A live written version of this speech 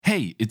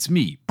Hey, it's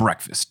me,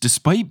 breakfast.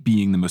 Despite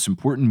being the most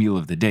important meal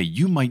of the day,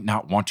 you might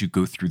not want to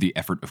go through the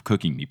effort of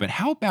cooking me. But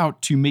how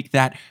about to make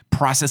that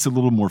process a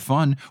little more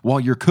fun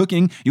while you're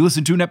cooking, you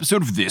listen to an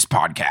episode of this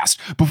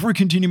podcast. Before we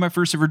continue my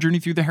first ever journey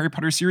through the Harry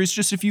Potter series,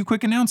 just a few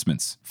quick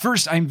announcements.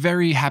 First, I'm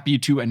very happy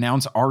to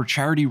announce our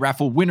charity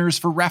raffle winners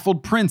for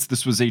Raffled Prince.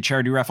 This was a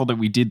charity raffle that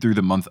we did through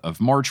the month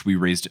of March. We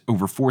raised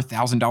over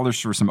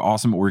 $4,000 for some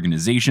awesome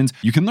organizations.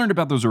 You can learn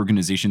about those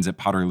organizations at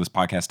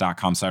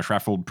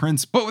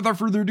potterlesspodcast.com/raffledprince. But without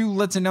further ado,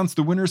 let's announce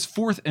the winners.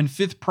 Fourth and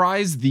fifth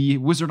prize, the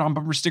Wizard on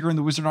bumper sticker and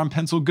the Wizard on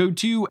pencil, go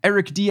to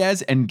Eric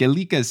Diaz and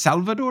Galika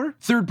Salvador.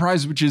 Third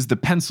prize, which is the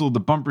pencil, the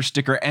bumper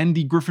sticker, and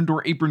the Gryffindor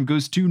apron,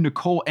 goes to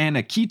Nicole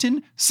Anna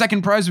Keaton.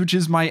 Second prize, which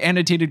is my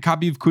annotated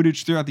copy of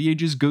Quidditch Throughout the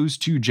Ages, goes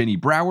to Jenny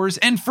Browers.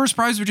 And first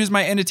prize, which is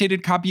my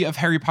annotated copy of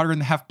Harry Potter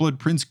and the Half-Blood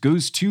Prince,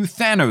 goes to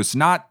Thanos.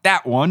 Not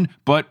that one,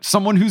 but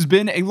someone who's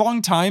been a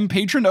longtime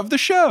patron of the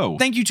show.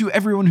 Thank you to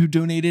everyone who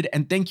donated,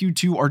 and thank you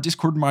to our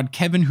Discord mod,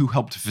 Kevin, who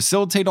helped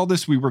facilitate all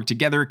this. We worked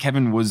together.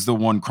 Kevin was the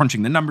one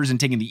crunching the numbers and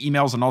taking the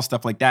emails and all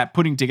stuff like that,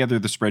 putting together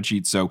the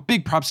spreadsheet. So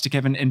big props to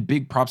Kevin and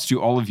big props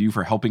to all of you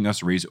for helping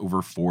us raise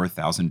over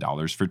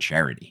 $4,000 for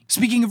charity.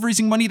 Speaking of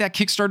raising money, that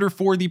Kickstarter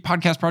for the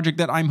podcast project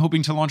that I'm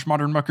hoping to launch,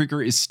 Modern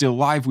Muckraker, is still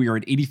live. We are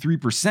at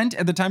 83%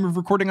 at the time of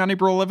recording on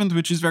April 11th,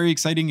 which is very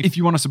exciting. If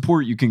you want to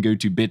support, you can go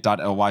to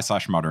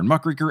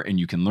bit.ly/modernmuckraker and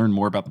you can learn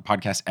more about the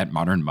podcast at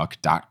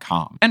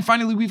modernmuck.com. And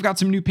finally, we've got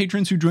some new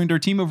patrons who joined our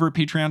team over at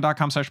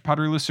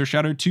patreon.com/potterless. So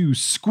shout out to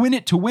Squin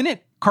It to Win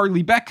It,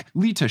 Carly Beck,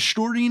 Lita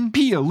Storeen,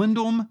 Pia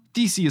Lindholm,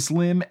 Theseus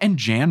Lim, and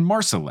Jan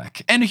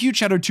Marsalek. And a huge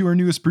shout out to our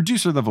newest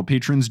producer level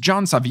patrons,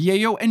 John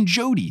Saviello and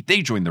Jody.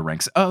 They joined the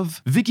ranks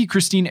of Vicky,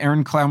 Christine,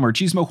 Aaron, Clow,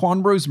 Marchismo,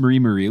 Juan, Rosemary,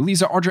 Maria,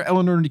 Lisa, Audra,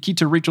 Eleanor,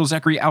 Nikita, Rachel,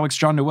 Zachary, Alex,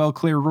 John, Noel,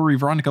 Claire, Rory,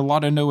 Veronica,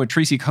 Lotta, Noah,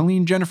 Tracy,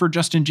 Colleen, Jennifer,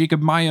 Justin,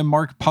 Jacob, Maya,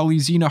 Mark, Polly,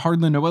 Zena,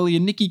 Hardlin,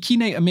 Noelia, Nikki,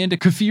 Kine, Amanda,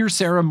 Kafir,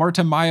 Sarah,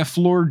 Marta, Maya,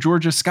 Floor,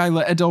 Georgia,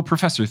 Skyla, Edel,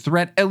 Professor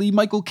Threat, Ellie,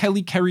 Michael,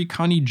 Kelly, Kerry,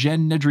 Connie,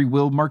 Jen, Nedry,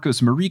 Will,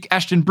 Marcos, Marique,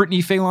 Ashton,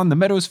 Brittany, Phelan, the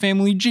Meadows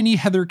family, Ginny,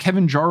 Heather,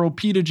 Kevin, Jarl,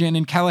 Peta, Jan,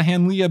 and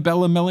Callahan, Leah,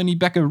 Bella, Melanie,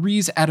 Becca,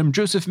 Rees, Adam,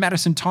 Joseph,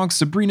 Madison, Tonks,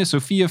 Sabrina,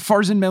 Sophia,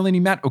 Farzan, Melanie,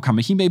 Matt,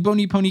 Okamahime,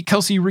 Boney Pony,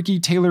 Kelsey, Ricky,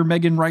 Taylor,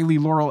 Megan, Riley,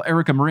 Laurel,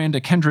 Erica, Miranda,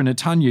 Kendra,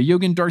 Natanya,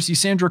 Yogan, Darcy,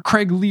 Sandra,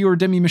 Craig, Leor,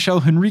 Demi,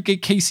 Michelle,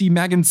 Henrique, Casey,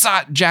 Megan,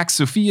 Zot, Jack,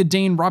 Sophia,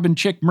 Dane, Robin,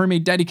 Chick,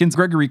 Mermaid, Daddykins,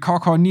 Gregory,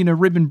 Kawkaw, Nina,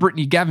 Ribbon,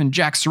 Brittany, Gavin,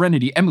 Jack,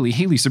 Serenity, Emily,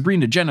 Haley,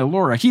 Sabrina, Jenna,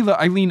 Laura, Gila,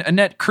 Eileen,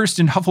 Annette,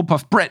 Kirsten,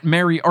 Hufflepuff, Brett,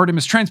 Mary,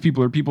 Artemis, Trans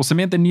People are People,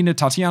 Samantha, Nina,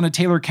 Tatiana,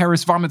 Taylor,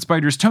 Karis, Vomit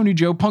Spiders, Tony,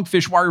 Joe,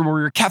 Punkfish, Wire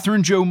Warrior,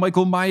 Catherine, Joe,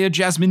 Michael, Maya,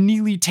 Jasmine,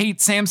 Neely,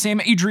 Tate, Sam,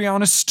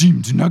 Adriana,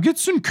 Steamed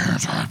Nuggets, and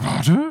Carrot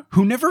Butter,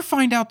 who never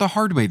find out the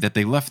hard way that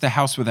they left the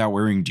house without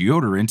wearing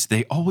deodorant.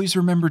 They always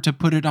remember to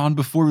put it on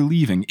before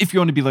leaving. If you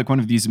want to be like one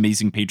of these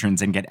amazing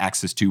patrons and get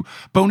access to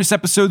bonus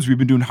episodes, we've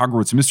been doing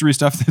Hogwarts mystery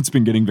stuff that's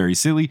been getting very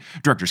silly,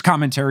 director's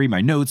commentary,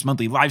 my notes,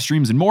 monthly live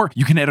streams, and more.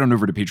 You can head on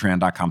over to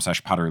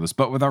patreon.com/Potterless.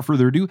 But without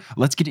further ado,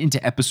 let's get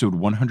into episode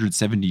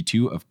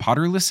 172 of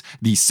Potterless,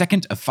 the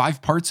second of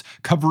 5 parts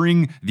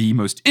covering the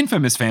most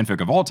infamous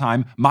fanfic of all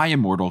time, My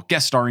Immortal,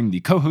 guest starring the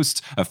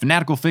co-hosts of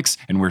Fanatical Fix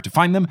and Where to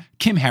Find Them,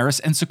 Kim Harris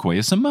and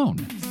Sequoia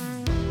Simone.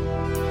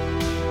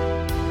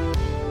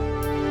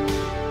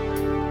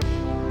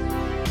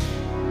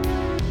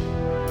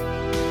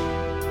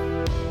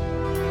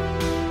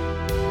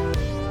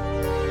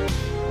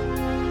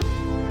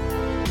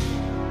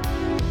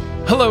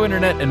 Hello,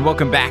 Internet, and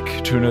welcome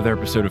back to another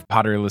episode of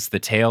Potterless, the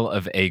tale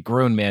of a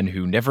grown man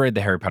who never read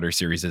the Harry Potter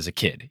series as a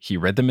kid. He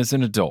read them as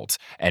an adult,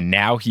 and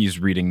now he's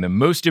reading the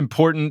most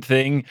important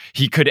thing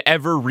he could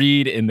ever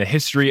read in the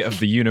history of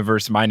the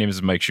universe. My name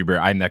is Mike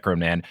Schubert. I'm that grown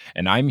man,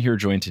 and I'm here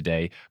joined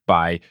today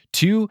by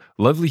 2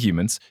 lovely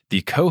humans,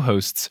 the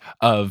co-hosts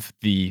of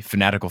the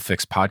Fanatical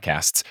Fix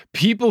podcasts,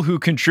 people who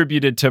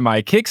contributed to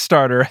my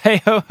Kickstarter. Hey,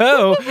 ho,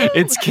 ho!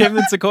 It's Kim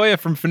and Sequoia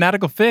from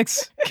Fanatical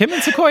Fix. Kim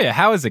and Sequoia,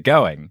 how is it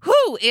going?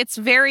 Whew,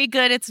 it's very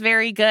good. It's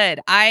very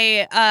good.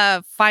 I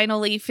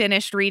finally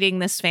finished reading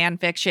this fan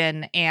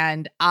fiction,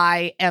 and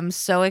I am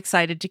so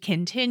excited to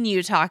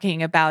continue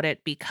talking about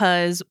it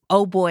because,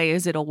 oh boy,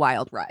 is it a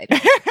wild ride.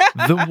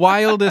 The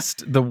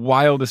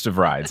wildest of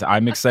rides.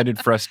 I'm excited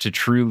for us to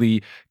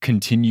truly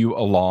continue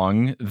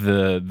along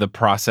the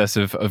process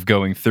of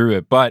going through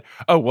it. But,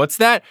 oh, what's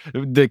that?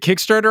 The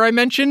Kickstarter I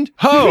mentioned?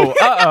 Oh,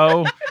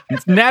 uh-oh.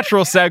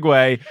 Natural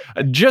segue.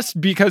 Just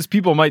because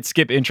people might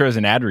skip intros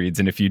and ad reads,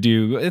 and if you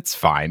do, it's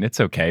fine. It's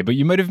okay. But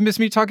you might have missed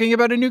me talking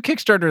about a new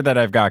Kickstarter that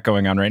I've got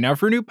going on right now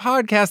for a new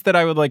podcast that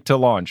I would like to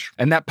launch.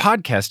 And that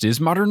podcast is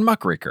Modern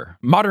Muckraker.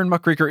 Modern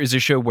Muckraker is a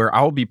show where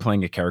I'll be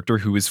playing a character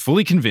who is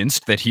fully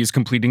convinced that he is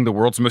completing the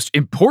world's most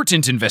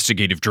important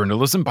investigative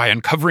journalism by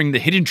uncovering the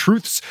hidden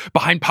truths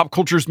behind pop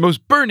culture's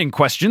most burning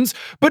questions.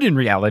 But in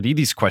reality,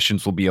 these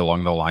questions will be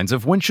along the lines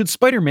of, when should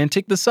Spider-Man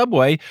take the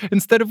subway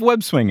instead of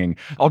web swinging?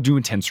 I'll do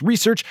intense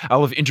research.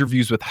 I'll have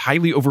interviews with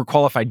highly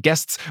overqualified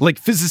guests like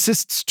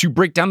physicists to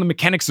break down the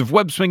mechanics of of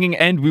web swinging,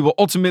 and we will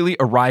ultimately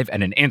arrive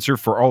at an answer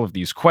for all of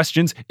these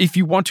questions. If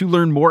you want to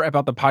learn more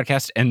about the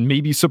podcast and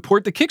maybe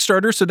support the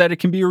Kickstarter so that it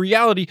can be a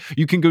reality,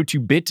 you can go to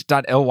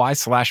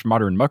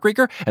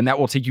bit.ly/modernmuckraker, and that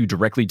will take you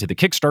directly to the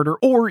Kickstarter,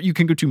 or you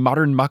can go to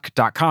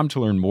modernmuck.com to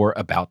learn more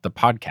about the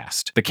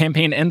podcast. The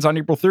campaign ends on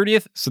April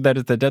 30th, so that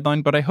is the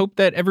deadline, but I hope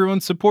that everyone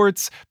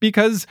supports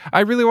because I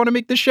really want to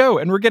make the show,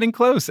 and we're getting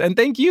close, and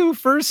thank you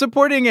for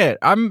supporting it.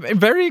 I'm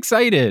very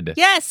excited.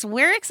 Yes,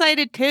 we're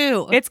excited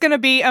too. It's going to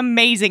be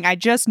amazing. I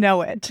just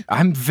know it.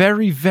 I'm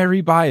very,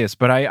 very biased,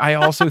 but I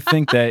also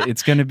think that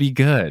it's going to be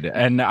good.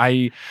 And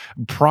I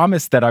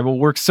promise that I will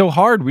work so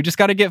hard. We just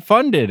got to get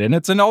funded. And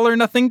it's an all or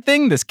nothing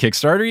thing, this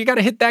Kickstarter. You got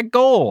to hit that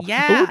goal.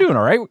 Yeah. But we're doing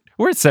all right.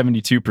 We're at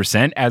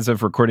 72% as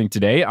of recording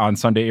today on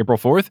Sunday, April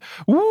 4th.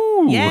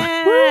 Woo!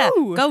 Yeah.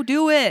 Woo! Go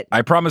do it.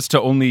 I promise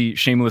to only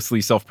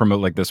shamelessly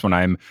self-promote like this when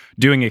I'm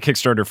doing a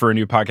Kickstarter for a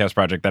new podcast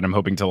project that I'm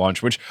hoping to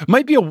launch, which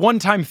might be a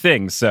one-time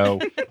thing. So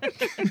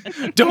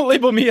don't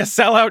label me a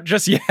sellout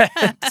just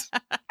yet.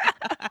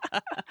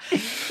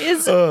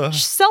 Is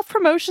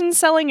self-promotion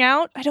selling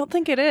out? I don't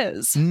think it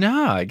is.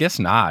 No, I guess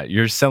not.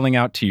 You're selling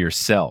out to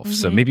yourself. Mm-hmm.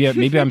 So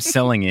maybe I'm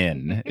selling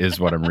in is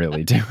what I'm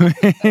really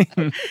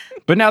doing.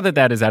 But now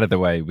that is out of the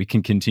way, we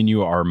can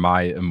continue our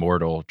My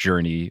Immortal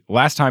journey.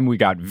 Last time we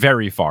got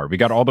very far. We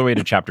got all the way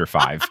to chapter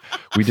 5.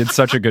 We did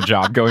such a good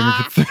job going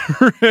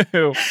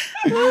through.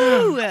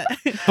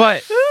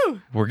 But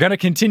we're going to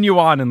continue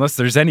on unless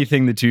there's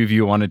anything the two of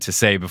you wanted to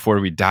say before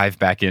we dive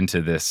back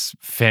into this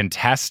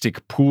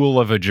fantastic pool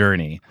of a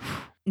journey.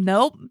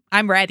 Nope,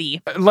 I'm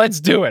ready. Let's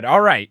do it.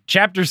 All right,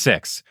 chapter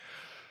 6.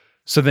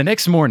 So the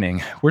next morning,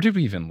 where did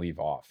we even leave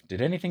off?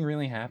 Did anything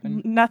really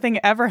happen? Nothing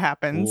ever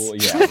happens. Well,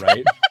 yeah,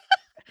 right?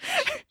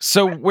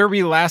 So where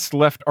we last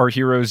left our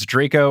heroes,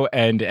 Draco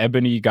and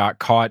Ebony got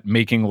caught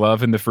making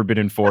love in the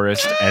Forbidden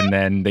Forest, and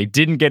then they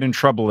didn't get in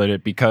trouble at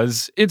it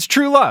because it's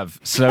true love.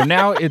 So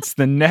now it's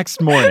the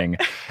next morning.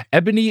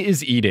 Ebony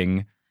is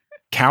eating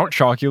Count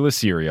Chocula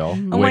cereal.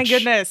 Oh my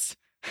goodness.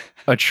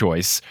 A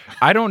choice.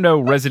 I don't know,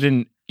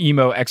 resident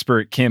emo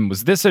expert Kim,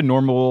 was this a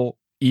normal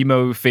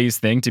emo phase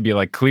thing to be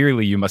like,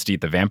 clearly you must eat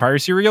the vampire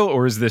cereal,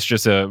 or is this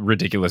just a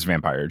ridiculous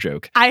vampire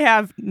joke? I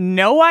have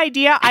no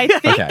idea. I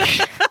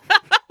think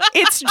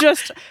it's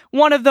just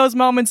one of those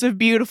moments of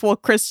beautiful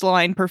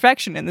crystalline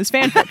perfection in this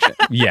fanfiction.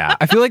 Yeah,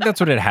 I feel like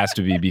that's what it has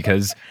to be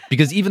because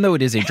even though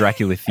it is a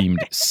Dracula-themed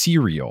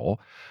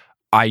cereal,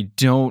 I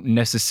don't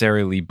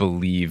necessarily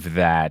believe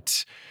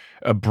that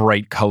a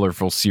bright,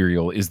 colorful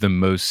cereal is the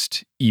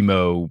most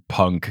emo,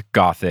 punk,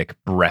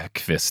 gothic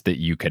breakfast that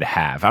you could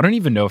have. I don't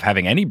even know if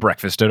having any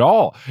breakfast at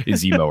all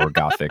is emo or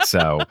gothic,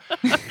 so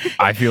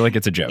I feel like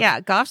it's a joke.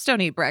 Yeah, goths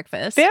don't eat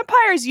breakfast.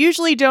 Vampires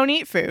usually don't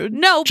eat food.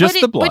 No, just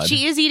the blood. But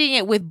she is eating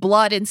it with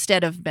blood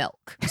instead of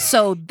milk.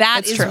 So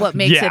that is true. what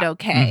makes it Yeah.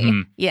 okay.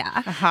 Mhm. Yeah.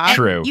 Uh-huh.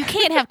 True. You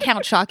can't have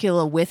Count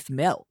Chocula with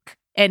milk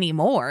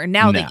anymore.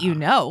 Now No. that you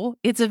know,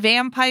 it's a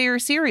vampire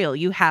cereal.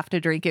 You have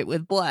to drink it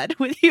with blood,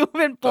 with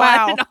human blood,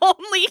 Wow. and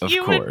only Of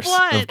human course,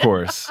 blood. of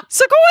course.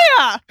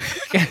 Sequoia!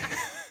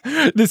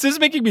 This is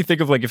making me think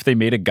of like if they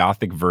made a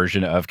gothic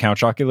version of Count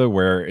Chocula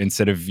where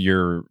instead of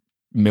your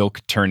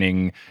milk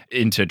turning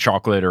into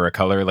chocolate or a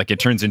color, like it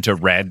turns into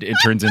red, it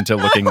turns into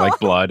looking like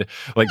blood,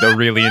 like the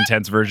really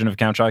intense version of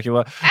Count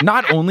Chocula.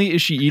 Not only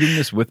is she eating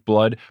this with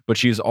blood, but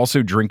she is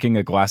also drinking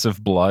a glass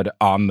of blood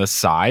on the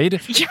side.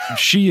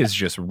 She is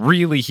just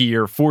really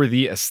here for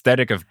the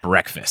aesthetic of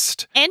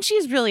breakfast. And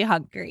she's really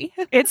hungry.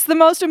 It's the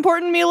most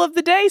important meal of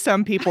the day,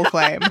 some people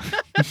claim.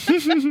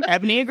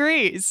 Ebony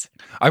agrees.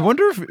 I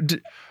wonder if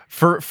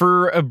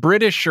for a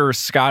British or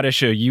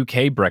Scottish or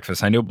UK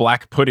breakfast, I know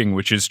black pudding,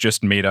 which is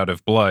just made out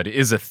of blood,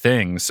 is a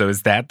thing. So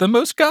is that the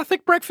most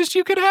gothic breakfast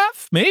you could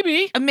have?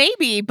 Maybe.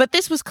 Maybe, but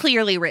this was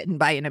clearly written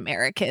by an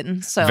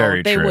American, so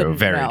Very they true, wouldn't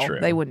very know. true.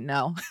 They wouldn't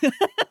know.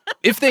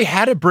 If they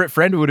had a Brit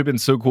friend, it would have been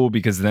so cool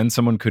because then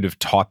someone could have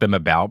taught them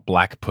about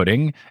black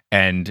pudding.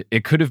 And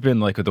it could have been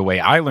like the way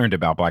I learned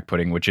about black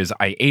pudding, which is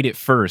I ate it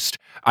first.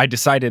 I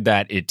decided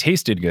that it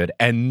tasted good.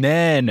 And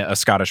then a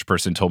Scottish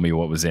person told me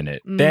what was in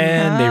it.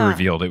 Then they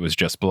revealed it was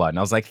just blood. And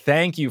I was like,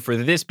 thank you for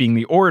this being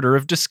the order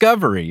of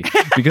discovery.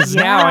 Because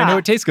now I know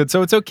it tastes good,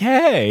 so it's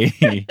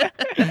okay.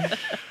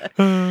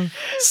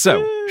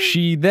 So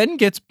she then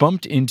gets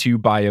bumped into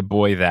by a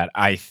boy that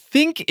I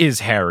think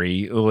is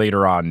Harry,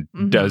 later on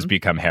does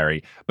become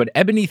Harry. But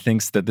Ebony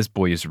thinks that this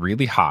boy is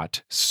really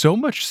hot, so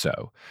much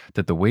so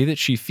that the way that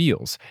she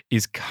feels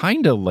is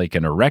kind of like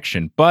an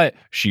erection, but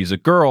she's a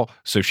girl,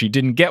 so she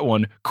didn't get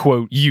one.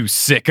 Quote, you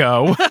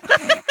sicko.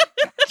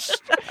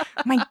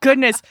 My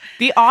goodness.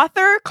 The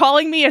author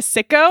calling me a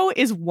sicko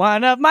is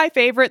one of my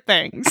favorite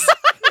things.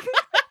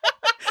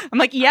 I'm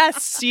like,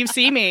 yes, you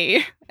see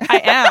me.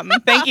 I am.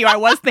 Thank you. I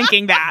was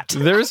thinking that.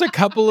 There's a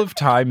couple of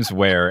times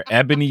where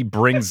Ebony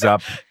brings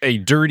up a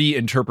dirty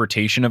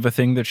interpretation of a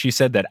thing that she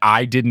said that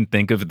I didn't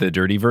think of the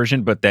dirty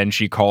version, but then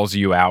she calls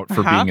you out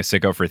for being a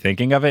sicko for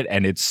thinking of it,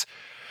 and it's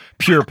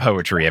pure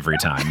poetry every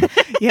time.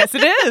 Yes,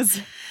 it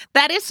is.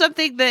 That is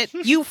something that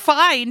you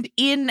find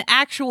in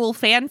actual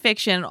fan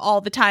fiction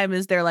all the time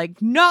is they're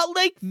like, not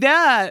like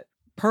that.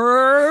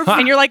 perv.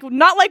 And you're like,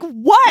 not like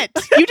what?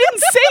 You didn't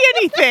say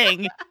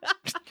anything.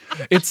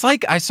 It's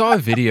like I saw a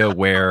video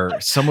where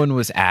someone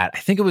was I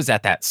think it was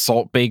at that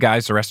Salt Bay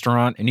Guy's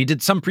restaurant, and he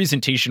did some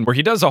presentation where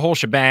he does a whole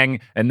shebang,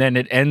 and then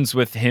it ends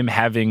with him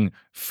having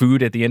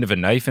food at the end of a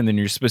knife, and then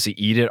you're supposed to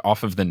eat it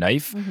off of the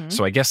knife.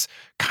 So I guess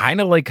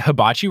kind of like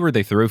hibachi where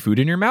they throw food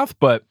in your mouth,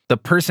 but the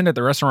person at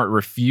the restaurant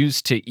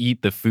refused to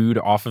eat the food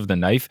off of the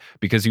knife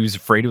because he was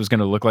afraid it was going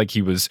to look like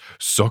he was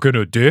sucking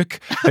a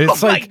dick. And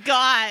it's my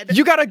God.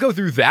 You got to go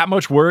through that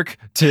much work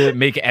to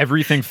make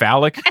everything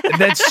phallic.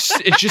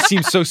 It just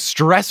seems so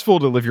stressful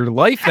to live your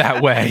life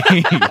that way.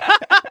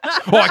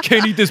 Oh, I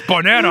can't eat this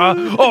banana.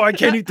 Oh, I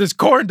can't eat this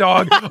corn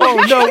dog.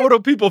 Oh no, what do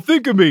people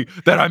think of me?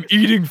 That I'm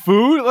eating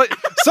food? Like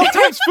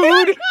sometimes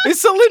food is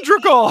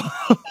cylindrical.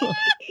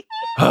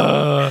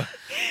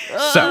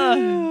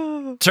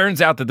 So,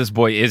 turns out that this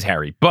boy is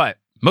Harry, but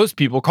most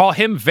people call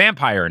him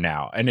Vampire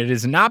now, and it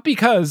is not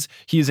because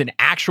he is an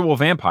actual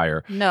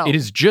vampire. No. It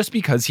is just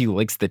because he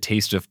likes the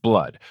taste of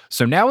blood.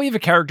 So now we have a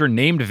character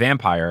named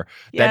Vampire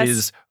that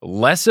is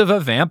less of a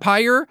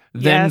vampire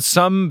than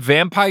some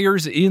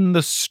vampires in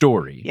the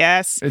story.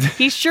 Yes.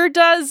 He sure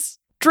does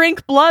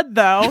drink blood,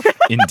 though.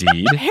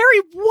 Indeed.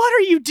 Harry, what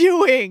are you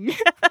doing?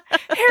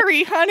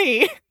 Harry,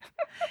 honey.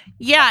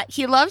 Yeah,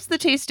 he loves the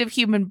taste of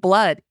human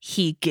blood.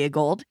 He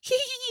giggled.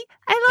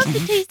 I love the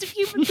taste of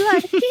human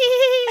blood.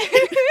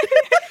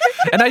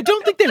 And I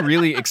don't think they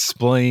really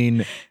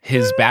explain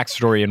his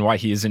backstory and why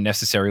he isn't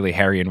necessarily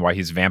Harry and why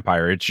he's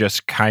vampire. It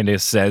just kind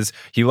of says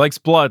he likes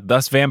blood,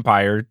 thus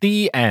vampire.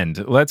 The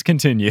end. Let's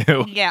continue.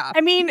 Yeah. I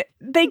mean,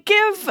 they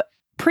give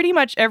pretty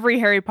much every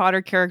Harry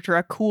Potter character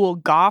a cool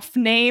goth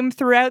name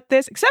throughout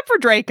this, except for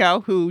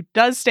Draco, who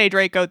does stay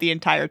Draco the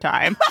entire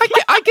time.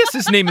 I guess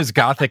his name is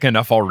gothic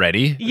enough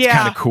already. It's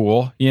kind of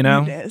cool, you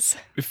know? It is.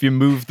 If you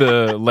move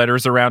the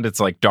letters around, it's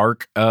like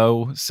dark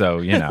O, so,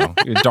 you know,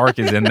 dark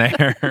is in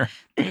there.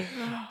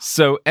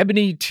 So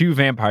Ebony 2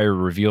 Vampire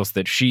reveals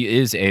that she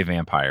is a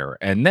vampire,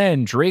 and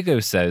then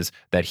Draco says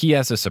that he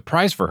has a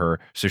surprise for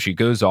her, so she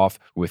goes off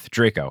with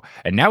Draco.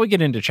 And now we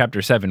get into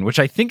chapter 7, which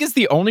I think is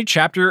the only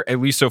chapter, at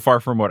least so far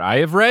from what I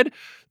have read,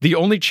 the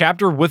only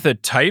chapter with a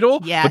title.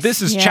 Yes. But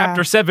this is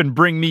chapter 7,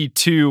 Bring Me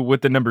To,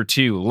 with the number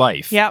 2,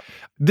 Life. Yep.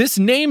 This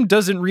name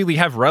doesn't really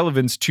have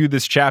relevance to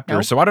this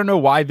chapter, so I don't know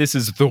why this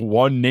is the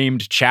one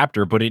named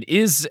chapter, but it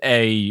is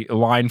a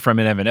line from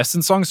an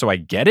Evanescence song, so I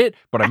get it,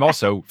 but I'm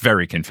also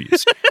very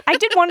confused. I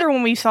did wonder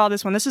when we saw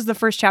this one. This is the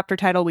first chapter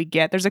title we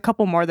get. There's a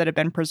couple more that have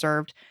been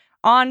preserved.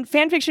 On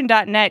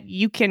fanfiction.net,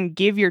 you can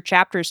give your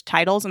chapters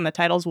titles, and the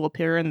titles will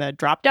appear in the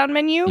drop-down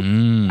menu.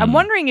 I'm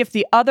wondering if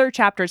the other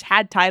chapters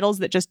had titles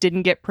that just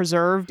didn't get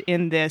preserved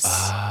in this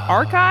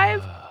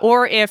archive,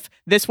 or if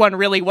this one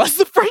really was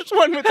the first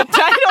one with the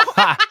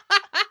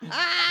title.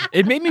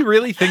 It made me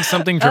really think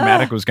something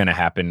dramatic was going to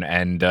happen,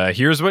 and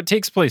here's what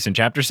takes place in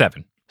chapter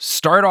 7.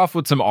 Start off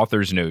with some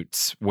author's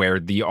notes, where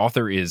the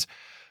author is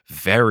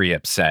very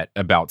upset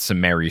about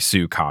some Mary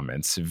Sue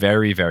comments.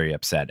 Very, very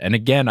upset. And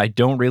again, I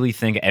don't really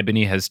think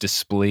Ebony has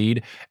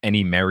displayed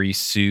any Mary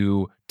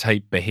Sue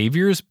type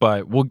behaviors,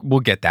 but we'll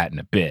get that in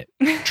a bit.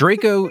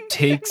 Draco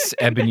takes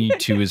Ebony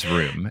to his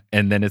room,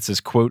 and then it says,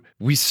 quote,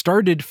 "We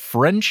started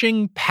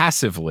Frenching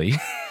passively,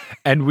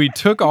 and we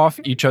took off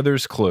each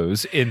other's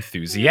clothes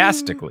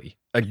enthusiastically."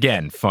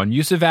 Again, fun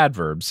use of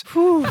adverbs.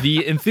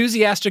 The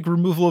enthusiastic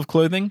removal of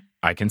clothing,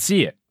 I can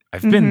see it.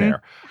 I've been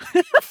there.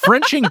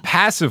 Frenching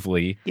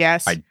passively,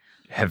 Yes. I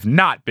have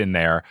not been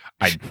there.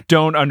 I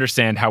don't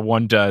understand how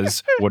one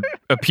does what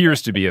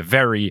appears to be a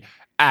very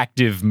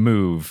active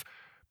move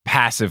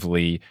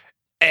passively.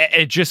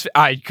 It just,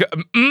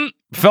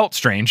 felt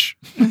strange.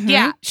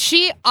 Yeah,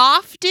 she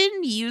often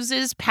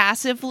uses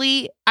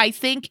passively, I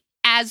think,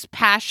 as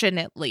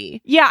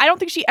passionately. Yeah, I don't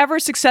think she ever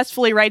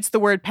successfully writes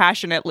the word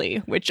passionately,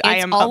 which I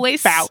am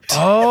always about.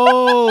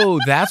 Oh,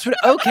 that's what,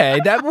 okay.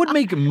 That would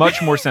make much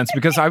more sense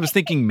because I was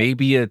thinking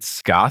maybe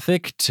it's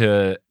gothic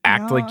to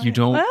act like you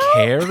don't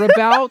care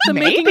about the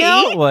making maybe.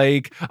 out.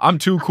 Like, I'm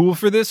too cool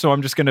for this, so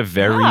I'm just going to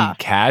very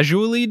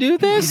casually do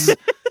this.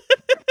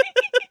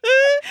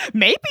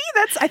 Maybe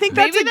I think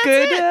that's Maybe a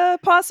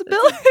good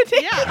possibility.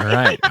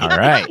 Yeah. All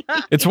right.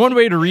 It's one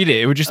way to read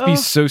it. It would just be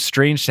so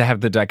strange to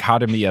have the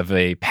dichotomy of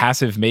a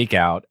passive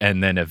makeout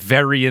and then a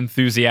very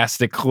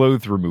enthusiastic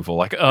clothes removal.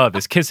 Like,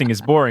 this kissing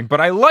is boring, but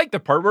I like the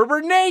part where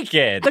we're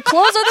naked. The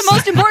clothes are the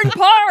most important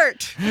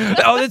part.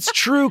 Oh, that's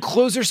true.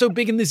 Clothes are so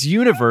big in this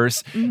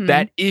universe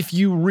that if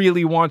you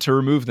really want to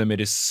remove them,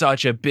 it is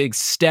such a big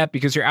step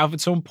because your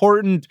outfit's so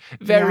important.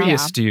 Very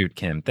astute,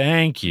 Kim.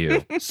 Thank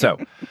you. So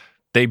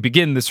they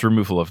begin this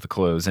removal of the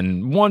clothes,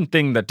 and one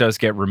thing that does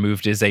get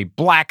removed is a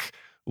black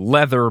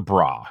leather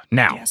bra.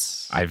 Now,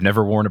 I've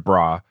never worn a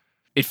bra.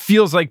 It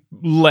feels like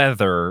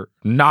leather,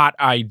 not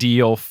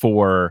ideal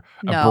for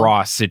a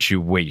bra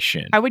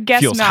situation. I would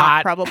guess feels not,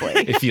 hot. probably.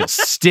 It feels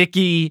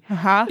sticky.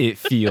 It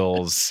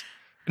feels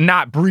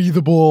not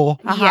breathable.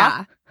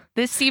 Yeah.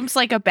 This seems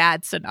like a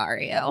bad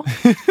scenario.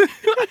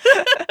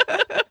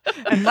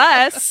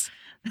 Unless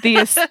the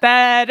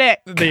aesthetic.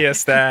 The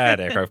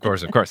aesthetic, of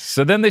course.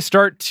 So then they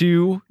start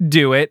to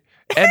do it,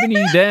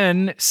 Ebony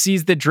then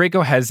sees that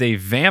Draco has a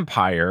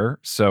vampire,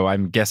 so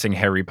I'm guessing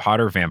Harry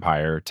Potter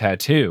vampire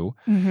tattoo.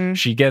 Mm-hmm.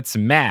 She gets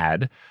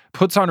mad,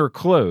 puts on her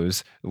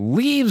clothes,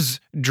 leaves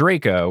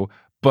Draco,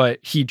 but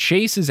he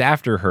chases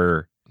after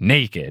her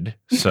naked.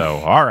 So,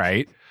 all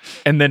right.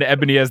 And then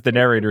Ebony, as the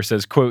narrator,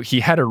 says, quote, he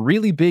had a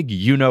really big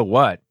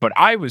you-know-what, but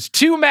I was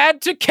too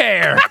mad to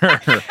care.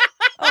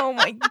 Oh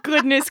my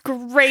goodness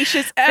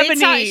gracious,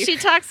 Ebony. She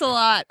talks a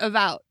lot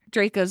about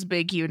Draco's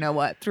big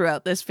you-know-what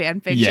throughout this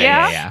fanfiction.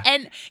 Yeah.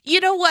 And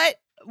you know what?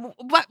 One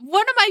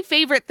of my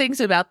favorite things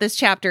about this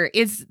chapter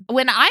is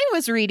when I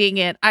was reading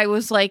it, I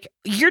was like,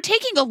 you're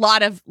taking a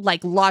lot of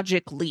like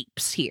logic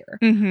leaps here.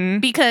 Mm-hmm.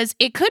 Because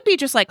it could be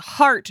just like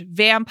heart,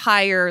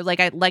 vampire, like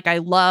I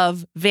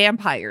love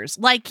vampires,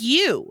 like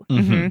you,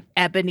 Mm-hmm.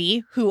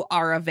 Ebony, who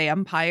are a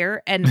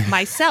vampire, and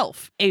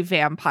myself, a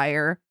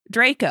vampire,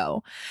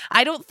 Draco.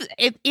 I don't,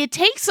 it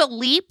takes a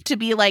leap to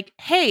be like,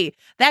 hey,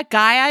 that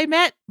guy I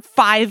met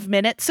 5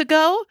 minutes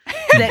ago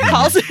that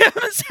calls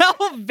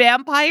himself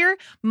vampire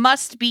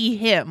must be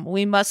him.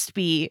 We must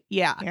be,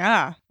 yeah.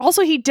 Yeah.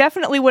 Also, he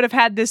definitely would have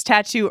had this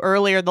tattoo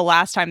earlier the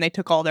last time they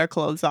took all their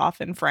clothes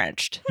off and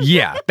Frenched.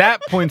 Yeah,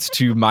 that points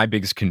to my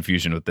biggest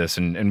confusion with this.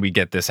 And we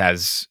get this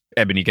as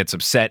Ebony gets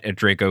upset at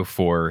Draco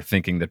for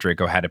thinking that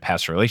Draco had a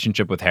past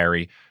relationship with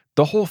Harry.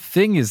 The whole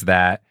thing is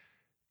that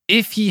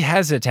if he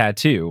has a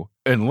tattoo,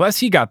 unless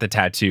he got the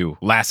tattoo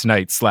last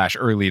night /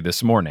 early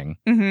this morning,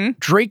 Mm-hmm.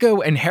 Draco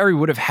and Harry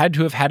would have had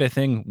to have had a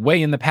thing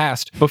way in the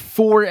past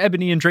before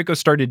Ebony and Draco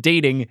started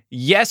dating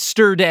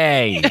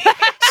yesterday.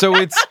 So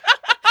it's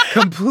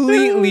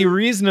completely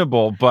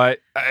reasonable, but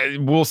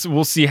we'll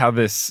see how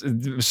this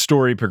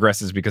story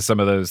progresses because some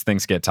of those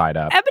things get tied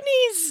up.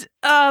 Ebony's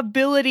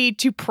ability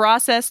to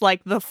process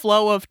like the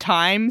flow of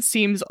time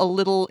seems a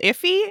little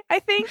iffy, I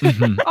think,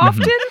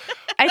 often.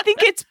 I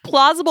think it's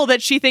plausible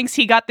that she thinks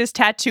he got this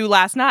tattoo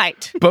last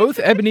night. Both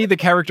Ebony the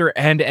character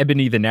and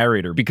Ebony the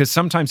narrator, because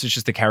sometimes it's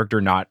just the character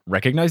not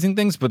recognizing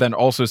things, but then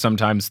also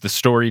sometimes the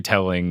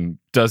storytelling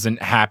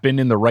doesn't happen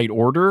in the right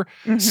order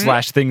 /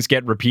 things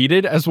get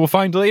repeated, as we'll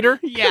find later.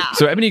 Yeah.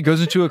 So Ebony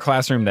goes into a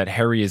classroom that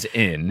Harry is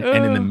in,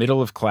 and in the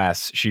middle of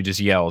class, she just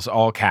yells,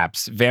 all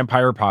caps,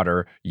 Vampire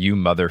Potter, you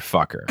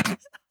motherfucker.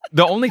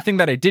 The only thing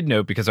that I did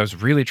note, because I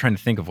was really trying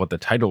to think of what the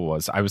title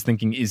was, I was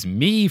thinking, is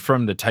me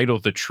from the title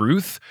The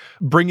Truth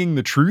bringing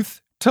the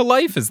truth to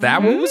life? Is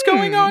that what was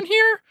going on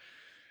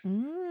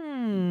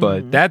here?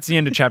 But that's the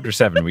end of chapter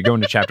 7. We go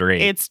into chapter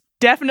 8. It's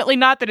definitely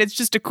not that it's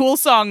just a cool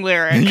song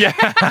lyric.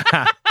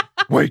 Yeah.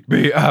 Wake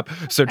me up.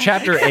 So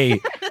chapter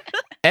 8,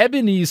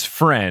 Ebony's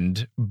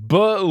friend,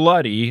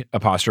 Bloody,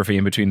 apostrophe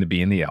in between the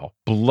B and the L,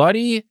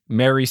 Bloody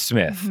Mary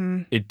Smith.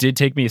 It did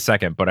take me a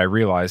second, but I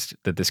realized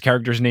that this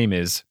character's name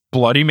is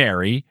Bloody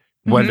Mary,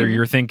 whether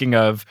you're thinking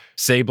of,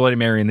 say, Bloody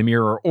Mary in the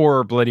Mirror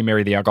or Bloody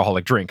Mary the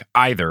alcoholic drink.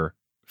 Either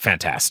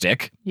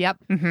fantastic. Yep.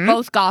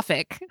 Both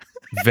gothic.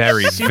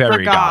 Very, Super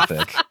very goth.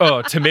 gothic.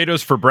 Oh,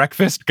 tomatoes for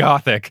breakfast,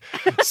 gothic.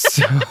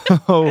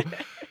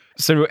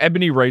 So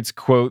Ebony writes,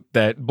 quote,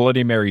 that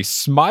Bloody Mary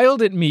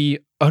smiled at me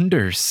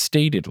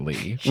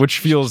understatedly, which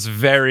feels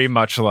very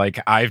much like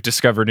I've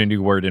discovered a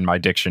new word in my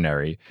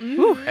dictionary.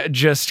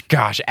 Just,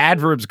 gosh,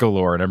 adverbs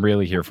galore, and I'm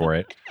really here for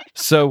it.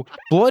 So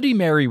Bloody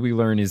Mary, we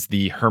learn, is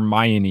the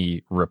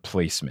Hermione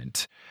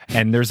replacement.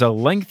 And there's a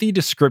lengthy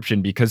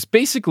description because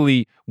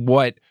basically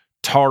what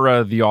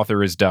Tara, the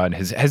author, has done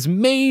has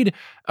made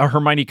a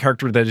Hermione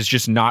character that is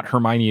just not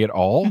Hermione at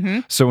all.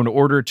 So in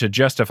order to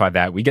justify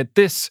that, we get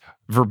this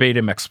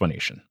verbatim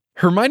explanation.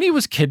 Hermione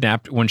was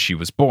kidnapped when she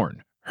was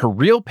born. Her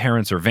real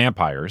parents are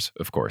vampires,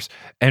 of course,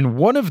 and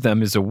one of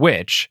them is a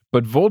witch,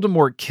 but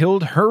Voldemort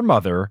killed her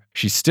mother.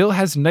 She still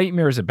has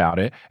nightmares about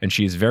it, and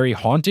she is very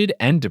haunted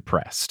and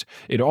depressed.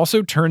 It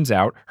also turns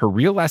out her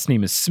real last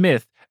name is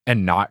Smith,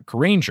 and not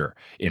Granger,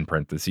 in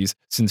parentheses.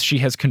 Since she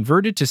has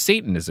converted to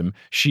Satanism,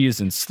 she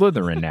is in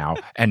Slytherin now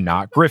and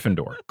not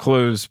Gryffindor,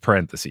 close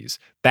parentheses.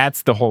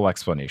 That's the whole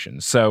explanation.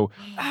 So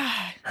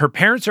her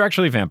parents are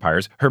actually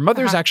vampires. Her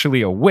mother's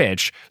actually a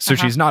witch, so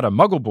she's not a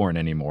muggle-born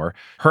anymore.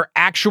 Her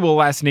actual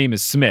last name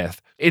is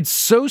Smith. It's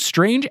so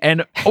strange,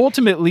 and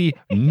ultimately,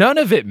 none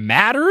of it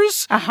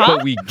matters,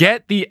 but we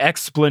get the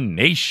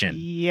explanation.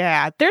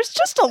 Yeah, there's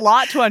just a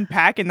lot to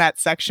unpack in that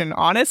section,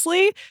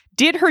 honestly.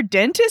 Did her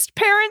dentist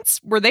parents,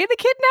 were they the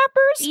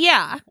kidnappers?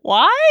 Yeah.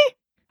 Why?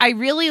 I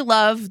really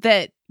love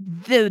that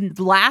the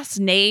last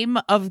name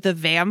of the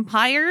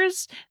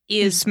vampires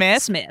is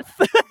Smith?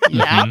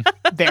 Yeah,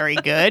 very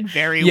good,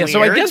 very weird.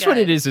 So I guess what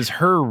it is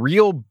her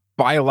real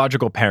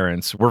biological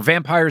parents were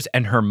vampires,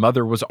 and her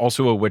mother was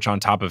also a witch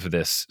on top of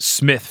this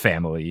Smith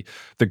family.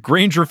 The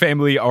Granger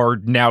family are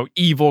now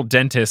evil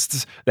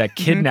dentists that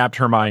kidnapped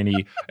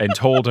Hermione and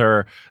told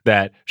her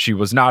that she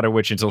was not a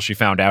witch until she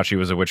found out she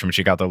was a witch when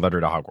she got the letter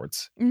to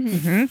Hogwarts.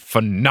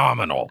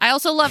 Phenomenal. I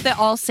also love that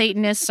all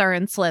Satanists are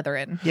in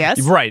Slytherin.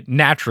 Yes. Right,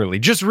 naturally.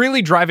 Just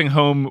really driving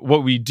home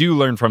what we do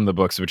learn from the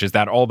books, which is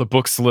that all the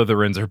book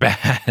Slytherins are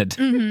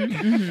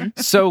bad.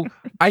 So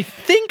I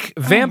think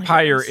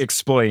Vampire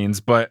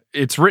explains, but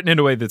it's written in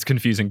a way that's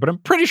confusing, but I'm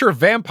pretty sure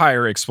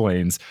Vampire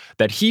explains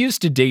that he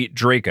used to date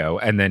Draco,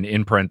 and then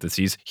in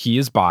parentheses, he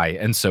is bi,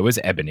 and so is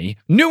Ebony.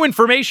 New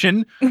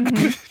information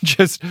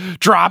just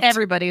dropped.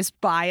 Everybody's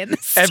buying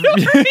this.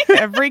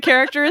 Every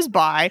character is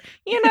bi.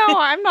 You know,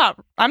 I'm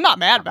not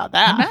mad about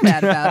that. I'm not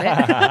mad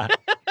about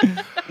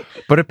it.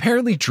 But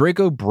apparently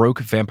Draco broke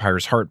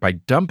Vampire's heart by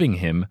dumping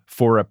him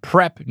for a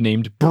prep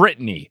named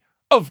Brittany.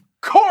 Of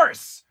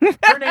course!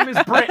 Her name is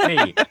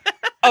Brittany.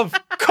 Of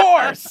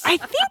course! I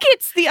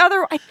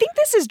think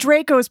this is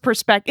Draco's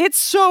perspective. It's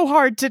so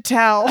hard to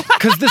tell.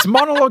 Because this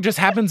monologue just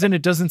happens and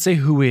it doesn't say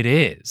who it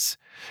is.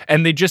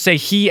 And they just say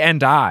he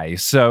and I.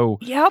 So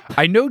Yep.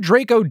 I know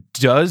Draco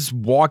does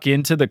walk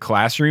into the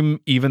classroom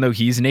even though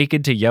he's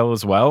naked to yell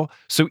as well.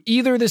 So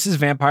either this is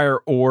Vampire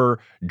or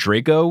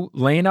Draco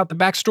laying out the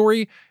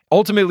backstory.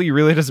 Ultimately, it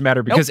really doesn't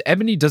matter because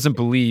Ebony doesn't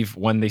believe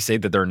when they say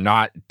that they're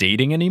not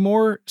dating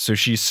anymore. So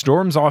she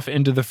storms off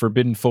into the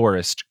Forbidden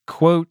Forest,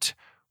 quote,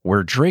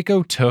 where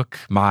Draco took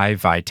my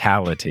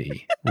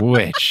vitality,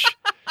 which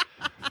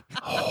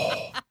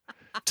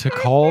to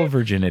call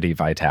virginity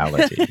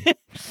vitality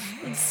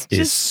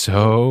is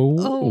so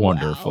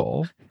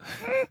wonderful.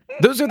 Wow.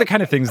 Those are the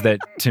kind of things that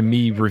to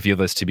me reveal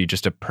this to be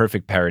just a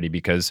perfect parody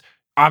because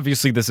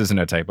obviously this isn't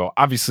a typo.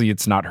 Obviously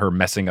it's not her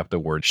messing up the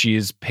word. She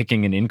is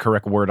picking an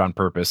incorrect word on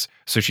purpose.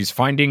 So she's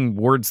finding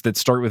words that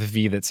start with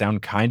V that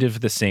sound kind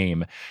of the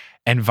same.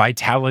 And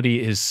vitality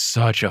is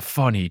such a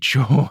funny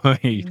choice.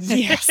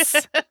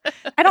 Yes.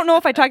 I don't know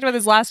if I talked about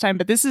this last time,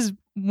 but this is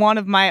one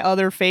of my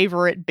other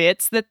favorite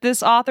bits that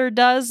this author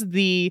does.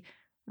 The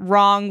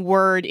wrong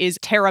word is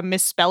Tara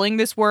misspelling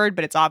this word,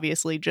 but it's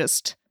obviously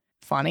just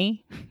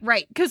funny.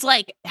 Right. Because,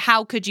 like,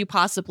 how could you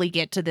possibly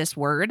get to this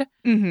word?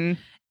 Mm-hmm.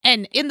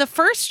 And in the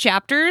first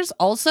chapters,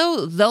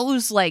 also,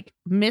 those, like,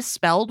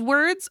 misspelled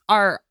words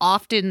are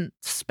often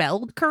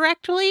spelled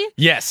correctly.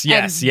 Yes.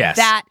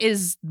 That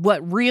is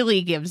what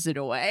really gives it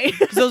away.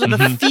 Those are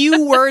the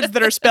few words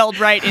that are spelled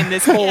right in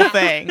this whole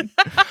thing.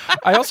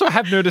 I also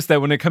have noticed that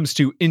when it comes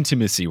to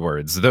intimacy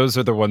words, those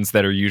are the ones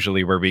that are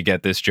usually where we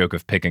get this joke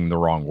of picking the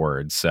wrong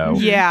word. So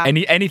yeah.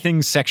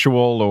 anything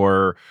sexual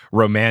or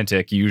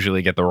romantic, you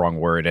usually get the wrong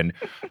word. And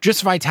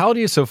just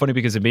vitality is so funny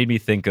because it made me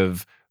think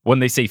of when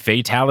they say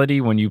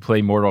fatality when you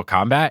play Mortal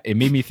Kombat, it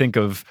made me think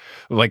of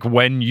like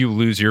when you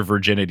lose your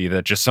virginity,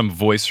 that just some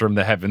voice from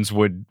the heavens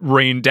would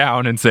rain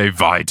down and say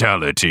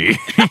vitality.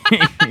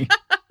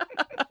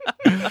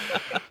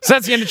 So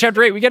that's the end of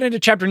chapter 8. We get into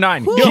chapter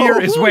 9.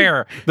 Here is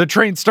where the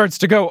train starts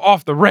to go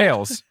off the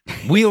rails.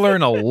 We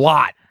learn a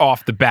lot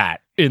off the bat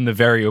in the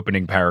very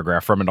opening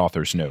paragraph from an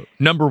author's note.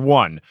 Number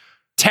 1,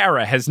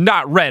 Tara has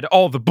not read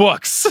all the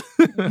books.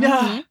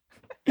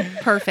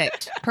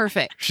 Perfect.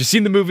 She's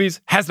seen the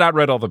movies, has not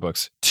read all the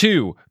books.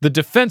 2, the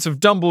defense of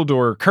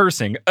Dumbledore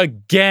cursing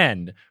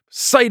again,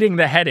 citing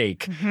the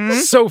headache.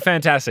 So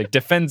fantastic.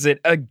 Defends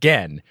it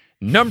again.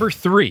 Number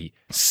 3,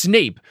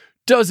 Snape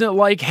doesn't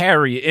like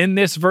Harry in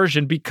this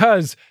version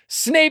because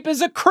Snape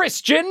is a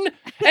Christian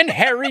and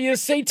Harry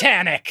is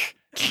satanic.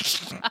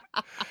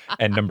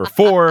 And number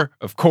 4,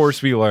 of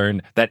course, we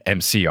learn that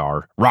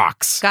MCR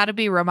rocks. Gotta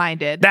be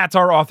reminded. That's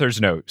our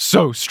author's note.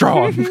 So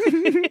strong.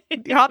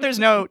 The author's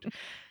note.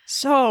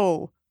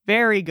 So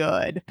very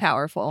good.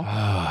 Powerful.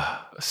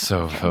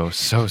 So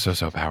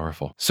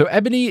powerful. So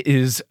Ebony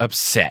is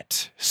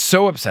upset.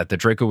 So upset that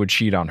Draco would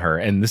cheat on her.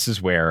 And this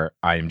is where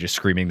I'm just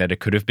screaming that it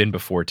could have been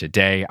before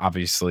today.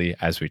 Obviously,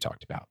 as we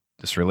talked about,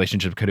 this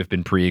relationship could have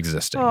been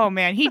pre-existing. Oh,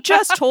 man. He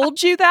just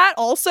told you that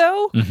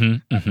also?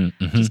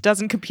 Just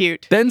doesn't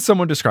compute. Then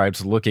someone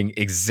describes looking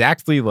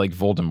exactly like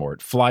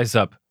Voldemort, flies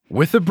up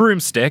with a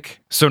broomstick.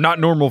 So not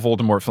normal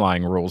Voldemort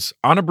flying rules,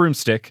 on a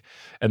broomstick.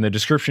 And the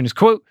description is,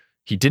 quote,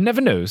 he didn't have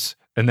a nose.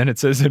 And then it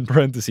says in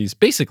parentheses,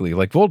 basically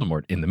like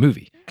Voldemort in the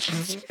movie.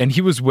 And he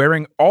was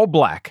wearing all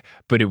black,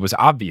 but it was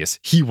obvious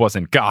he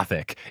wasn't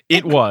gothic.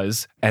 It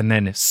was, and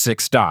then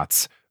 6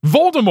 dots,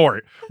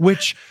 Voldemort,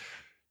 which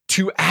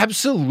to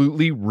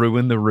absolutely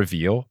ruin the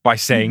reveal by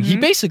saying he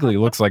basically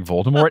looks like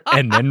Voldemort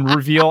and then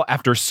reveal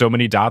after so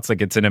many dots,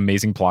 like it's an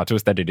amazing plot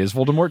twist that it is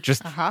Voldemort.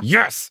 Just,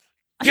 yes.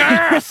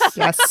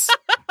 Yes.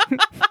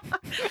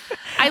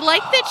 I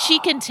like that she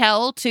can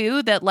tell,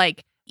 too, that,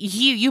 like,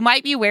 you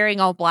might be wearing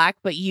all black,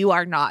 but you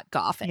are not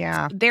gothic.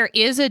 Yeah. There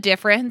is a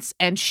difference,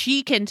 and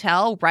she can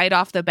tell right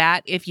off the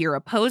bat if you're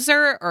a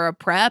poser or a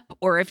prep,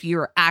 or if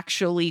you're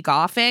actually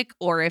gothic,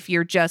 or if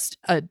you're just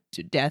a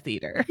Death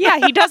Eater. Yeah,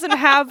 he doesn't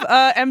have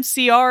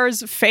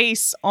MCR's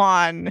face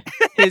on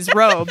his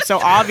robe, so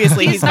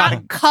obviously he's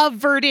not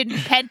covered in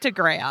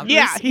pentagrams.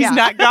 Yeah, he's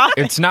not gothic.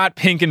 It's not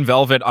pink and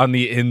velvet on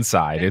the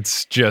inside.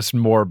 It's just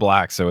more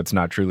black, so it's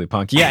not truly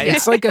punk. Yeah,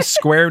 it's like a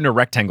square and a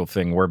rectangle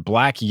thing where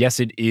black,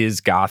 yes, it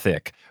is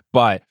gothic,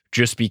 but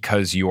just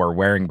because you are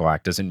wearing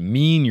black doesn't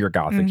mean you're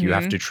gothic. You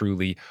have to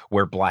truly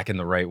wear black in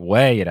the right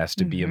way. It has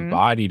to be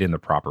embodied in the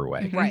proper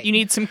way. Right. You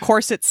need some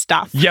corset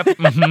stuff. Yep.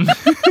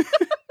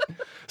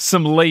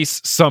 Some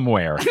lace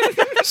somewhere.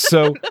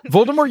 So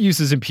Voldemort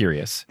uses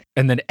Imperius,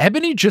 and then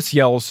Ebony just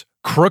yells,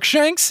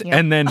 Crookshanks, Yep.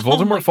 and then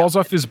Voldemort falls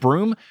off his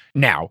broom.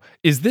 Now,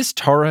 is this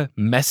Tara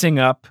messing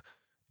up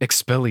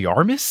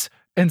Expelliarmus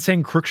and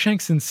saying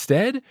Crookshanks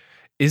instead?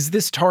 Is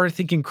this Tara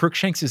thinking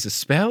Crookshanks is a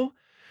spell?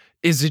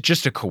 Is it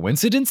just a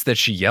coincidence that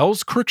she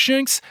yells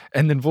Crookshanks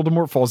and then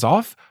Voldemort falls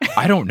off?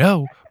 I don't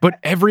know, but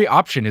every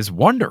option is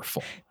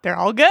wonderful. They're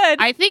all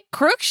good. I think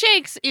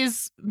Crookshanks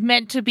is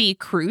meant to be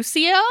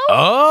Crucio.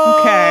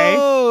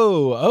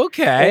 Oh,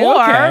 okay. Or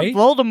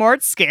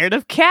Voldemort's scared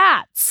of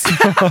cats.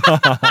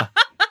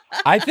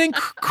 I think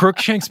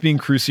Crookshanks being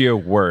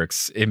Crucio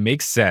works. It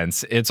makes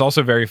sense. It's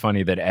also very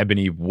funny that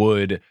Ebony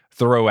would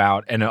throw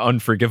out an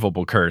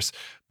unforgivable curse.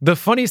 The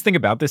funniest thing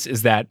about this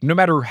is that no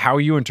matter how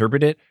you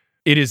interpret it,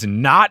 it is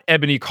not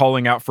Ebony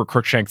calling out for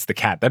Crookshanks the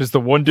cat. That is the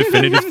one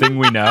definitive thing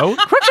we know.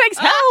 Crookshanks,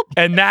 help!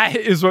 And that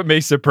is what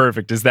makes it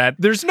perfect, is that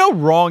there's no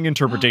wrong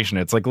interpretation.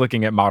 It's like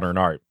looking at modern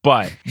art.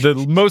 But the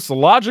most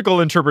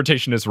logical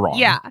interpretation is wrong.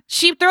 Yeah.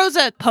 She throws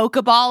a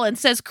Pokeball and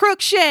says,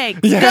 Crookshanks,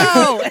 Yeah.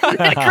 go. And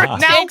then Now,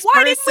 Crookshanks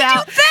why did bursts we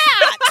out. do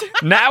that?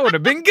 That would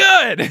have been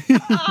good.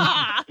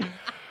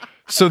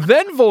 So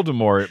then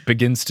Voldemort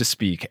begins to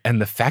speak,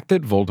 and the fact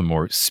that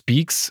Voldemort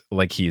speaks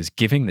like he is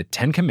giving the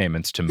 10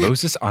 Commandments to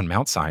Moses on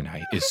Mount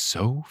Sinai is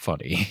so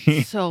funny.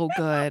 So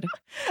good.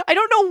 I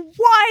don't know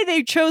why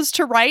they chose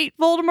to write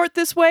Voldemort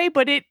this way,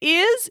 but it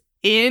is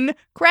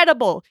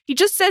incredible. He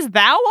just says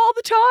thou all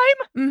the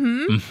time.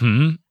 Mm-hmm.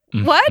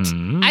 Mm-hmm. What?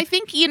 Mhm. I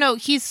think,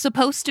 he's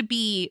supposed to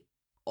be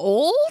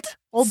old.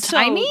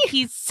 Old-timey?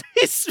 So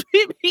he's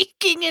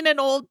speaking in an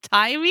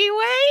old-timey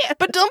way.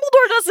 But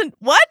Dumbledore doesn't.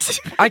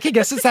 What? I could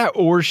guess it's that,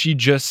 or she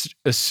just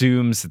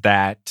assumes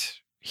that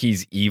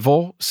he's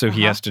evil, so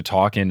he Uh-huh. has to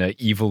talk in an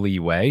evil-y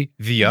way.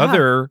 The Yeah.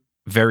 other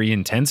very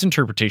intense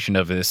interpretation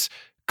of this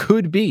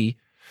could be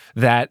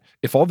that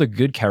if all the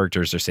good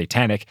characters are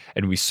satanic,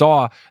 and we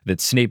saw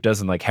that Snape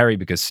doesn't like Harry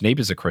because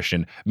Snape is a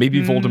Christian,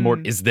 maybe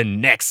Voldemort is the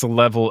next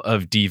level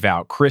of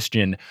devout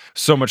Christian,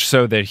 so much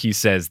so that he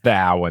says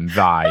thou and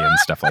thy and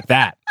stuff like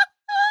that.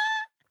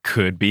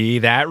 Could be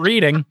that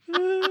reading.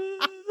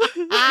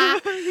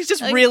 He's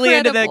just really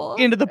Incredible.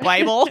 into the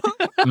Bible.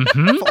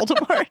 Mhm.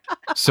 Voldemort.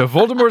 So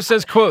Voldemort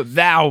says, quote,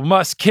 thou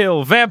must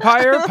kill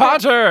Vampire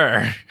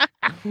Potter.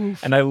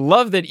 And I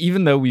love that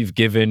even though we've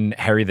given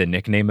Harry the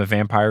nickname of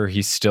vampire,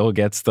 he still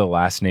gets the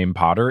last name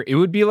Potter. It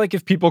would be like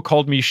if people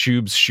called me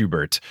Shubes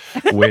Schubert,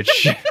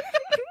 which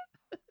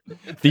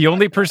the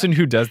only person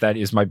who does that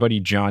is my buddy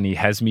Johnny,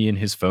 has me in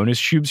his phone as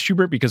Shubes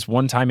Schubert, because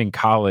one time in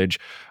college,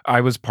 I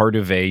was part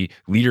of a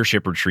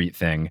leadership retreat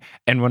thing.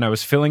 And when I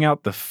was filling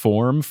out the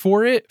form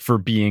for it, for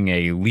being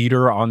a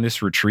leader on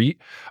this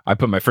retreat, I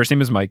put my first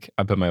name as Mike,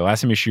 I put my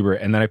last name as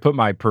Schubert, and then I put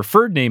my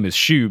preferred name as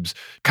Shubes,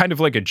 kind of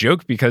like a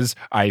joke, because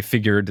I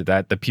figured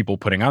that the people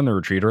putting on the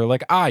retreat are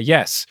like, ah,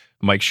 yes,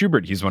 Mike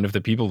Schubert, he's one of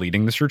the people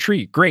leading this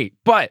retreat. Great.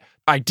 But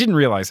I didn't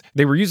realize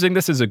they were using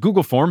this as a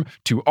Google form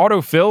to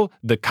autofill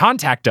the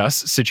contact us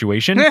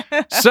situation.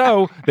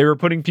 So they were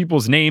putting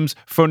people's names,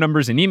 phone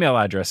numbers, and email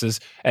addresses,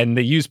 and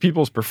they used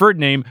people's preferred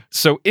name.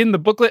 So in the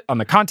booklet on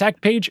the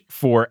contact page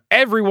for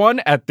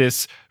everyone at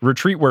this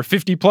retreat where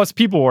 50 plus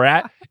people were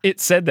at, it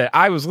said that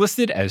I was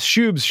listed as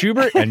Shubes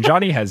Schubert, and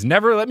Johnny has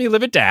never let me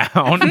live it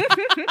down.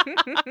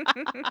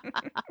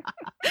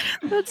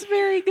 That's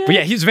very good. But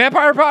yeah, he's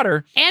Vampire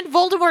Potter. And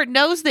Voldemort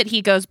knows that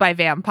he goes by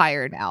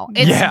vampire now.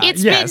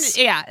 Yes.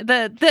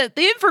 The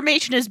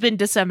information has been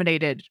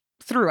disseminated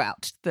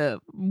throughout the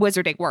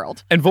wizarding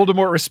world. And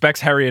Voldemort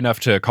respects Harry enough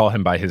to call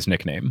him by his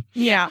nickname.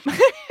 Yeah.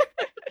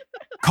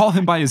 Call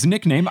him by his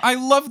nickname. I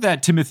love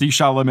that Timothée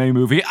Chalamet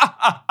movie.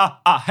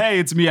 Hey,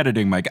 it's me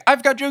editing, Mike.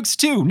 I've got jokes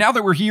too. Now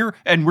that we're here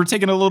and we're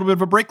taking a little bit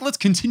of a break, let's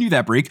continue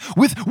that break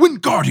with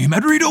Wingardium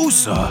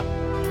Adridosa.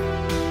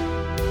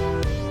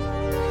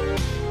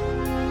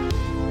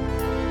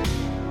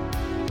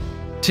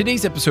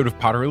 Today's episode of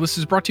Potterless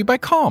is brought to you by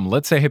Calm.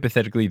 Let's say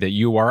hypothetically that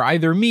you are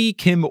either me,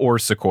 Kim, or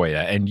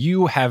Sequoia, and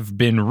you have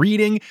been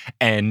reading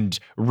and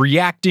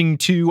reacting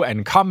to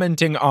and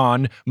commenting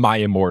on my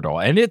Immortal,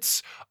 and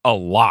it's a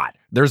lot.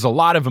 There's a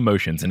lot of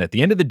emotions, and at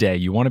the end of the day,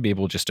 you want to be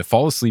able just to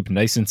fall asleep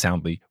nice and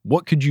soundly.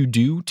 What could you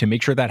do to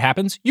make sure that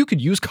happens? You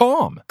could use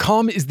Calm.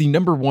 Calm is the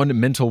 #1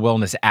 mental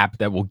wellness app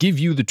that will give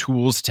you the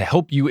tools to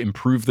help you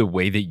improve the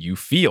way that you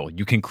feel.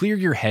 You can clear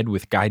your head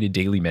with guided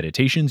daily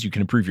meditations, you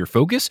can improve your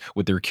focus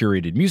with their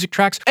curated music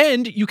tracks,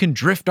 and you can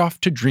drift off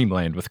to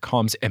dreamland with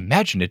Calm's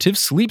imaginative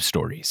sleep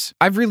stories.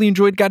 I've really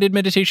enjoyed guided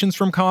meditations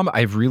from Calm.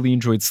 I've really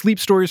enjoyed sleep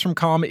stories from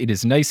Calm. It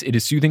is nice, it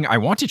is soothing. I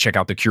want to check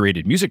out the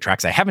curated music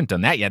tracks. I haven't done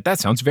that yet. That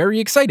sounds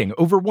very exciting.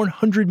 Over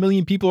 100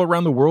 million people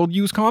around the world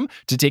use Calm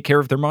to take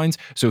care of their minds.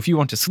 So if you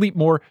want to sleep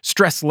more,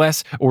 stress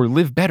less, or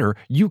live better,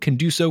 you can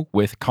do so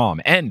with Calm.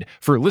 And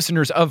for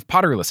listeners of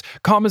Potterless,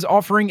 Calm is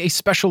offering a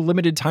special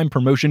limited time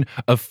promotion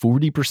of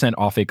 40%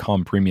 off a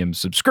Calm premium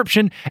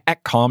subscription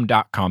at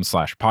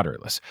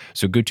calm.com/Potterless.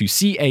 So go to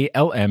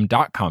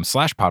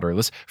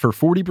calm.com/Potterless for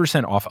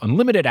 40% off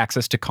unlimited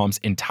access to Calm's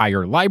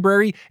entire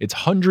library. It's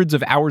hundreds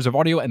of hours of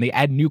audio, and they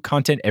add new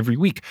content every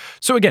week.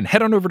 So again,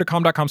 head on over to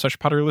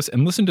calm.com/Potterless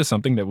and listen to some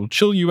something that will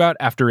chill you out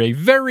after a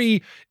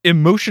very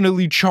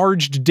emotionally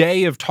charged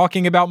day of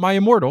talking about my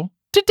Immortal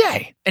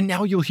today. And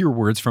now you'll hear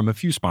words from a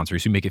few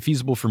sponsors who make it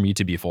feasible for me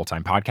to be a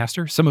full-time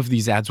podcaster. Some of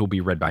these ads will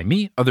be read by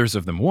me, others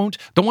of them won't.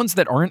 The ones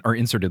that aren't are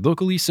inserted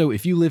locally, so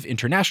if you live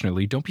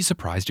internationally, don't be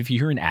surprised if you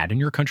hear an ad in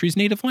your country's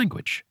native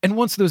language. And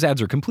once those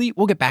ads are complete,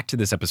 we'll get back to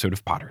this episode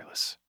of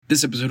Potterless.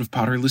 This episode of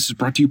Potterless is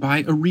brought to you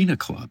by Arena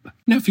Club.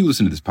 Now, if you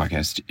listen to this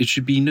podcast, it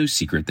should be no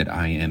secret that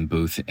I am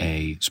both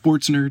a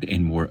sports nerd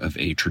and more of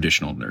a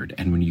traditional nerd.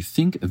 And when you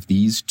think of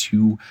these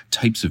two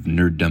types of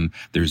nerddom,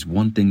 there's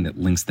one thing that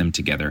links them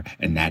together,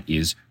 and that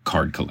is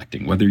card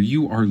collecting. Whether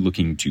you are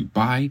looking to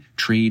buy,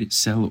 trade,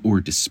 sell, or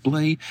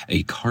display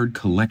a card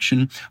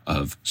collection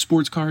of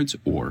sports cards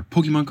or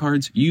Pokemon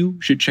cards, you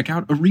should check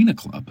out Arena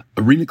Club.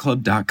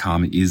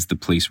 ArenaClub.com is the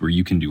place where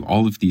you can do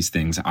all of these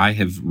things. I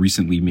have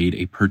recently made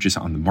a purchase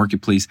on the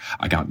marketplace.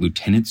 I got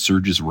Lieutenant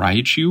Surge's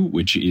Raichu,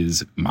 which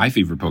is my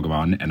favorite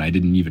Pokemon, and I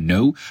didn't even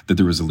know that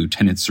there was a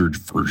Lieutenant Surge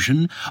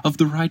version of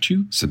the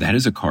Raichu. So that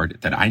is a card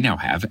that I now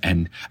have,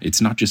 and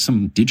it's not just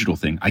some digital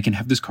thing. I can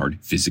have this card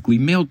physically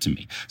mailed to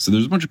me. So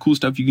there's a bunch of cool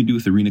stuff you can do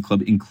with Arena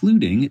Club,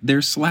 including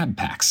their slab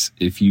packs.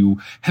 If you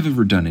have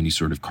ever done any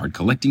sort of card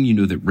collecting, you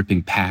know that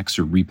ripping packs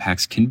or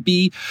repacks can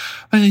be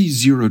a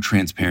zero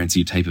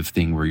transparency type of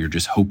thing where you're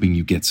just hoping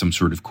you get some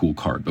sort of cool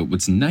card. But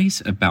what's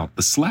nice about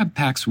the slab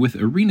packs with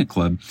Arena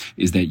Club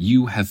is that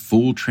you have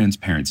full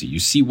transparency. You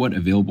see what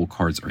available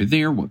cards are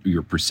there, what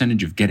your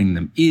percentage of getting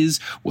them is,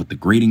 what the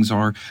gradings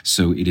are.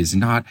 So it is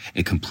not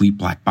a complete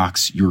black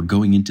box. You're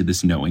going into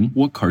this knowing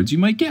what cards you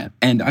might get.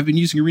 And I've been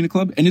using Arena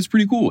Club, and it's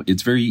pretty cool.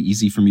 It's very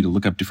easy for me to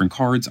look up different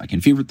cards. I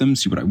can favorite them,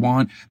 see what I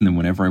want, and then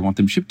whenever I want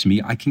them shipped to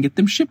me, I can get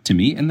them shipped to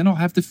me, and then I'll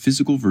have the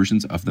physical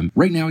versions of them.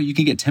 Right now, you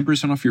can get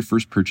 10% off your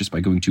first purchase by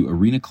going to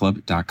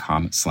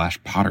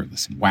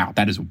arenaclub.com/potterless. Wow,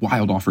 that is a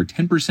wild offer.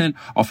 10%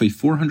 off a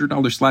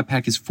 $400 slab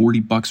pack is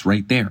 $40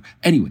 right there.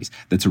 Anyways,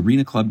 that's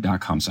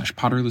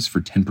arenaclub.com/potterless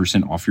for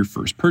 10% off your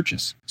first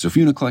purchase. So if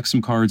you want to collect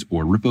some cards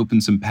or rip open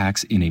some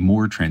packs in a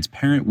more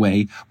transparent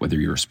way, whether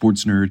you're a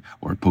sports nerd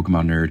or a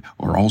Pokemon nerd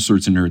or all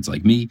sorts of nerds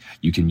like me,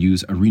 you can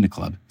use Arena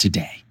Club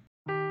today.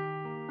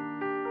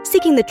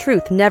 Seeking the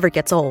truth never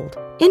gets old.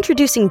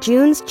 Introducing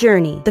June's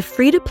Journey, the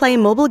free-to-play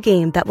mobile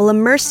game that will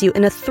immerse you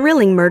in a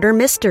thrilling murder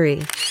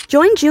mystery.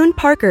 Join June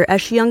Parker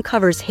as she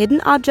uncovers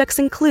hidden objects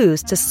and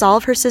clues to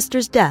solve her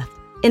sister's death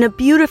in a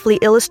beautifully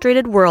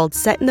illustrated world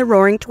set in the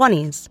Roaring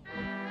 '20s.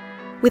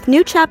 With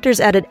new chapters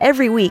added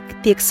every week,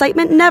 the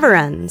excitement never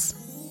ends.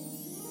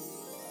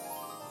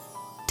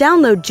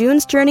 Download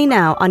June's Journey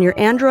now on your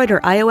Android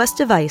or iOS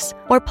device,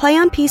 or play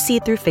on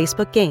PC through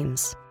Facebook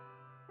Games.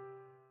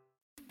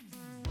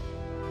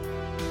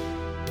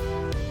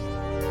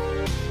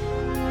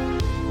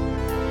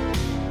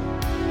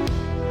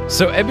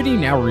 So Ebony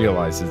now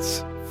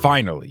realizes,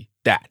 finally,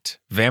 that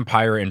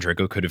Vampire and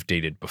Draco could have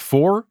dated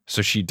before,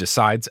 so she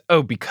decides,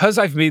 because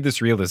I've made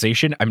this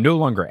realization, I'm no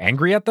longer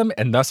angry at them,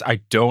 and thus I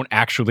don't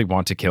actually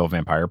want to kill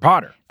Vampire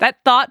Potter. That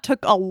thought took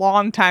a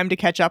long time to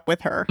catch up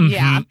with her.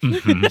 Yeah.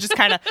 Just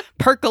kind of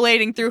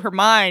percolating through her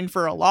mind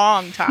for a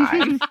long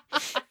time.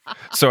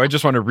 So I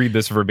just want to read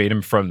this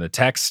verbatim from the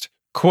text.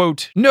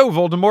 Quote, "No,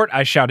 Voldemort,"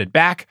 I shouted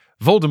back.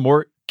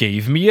 Voldemort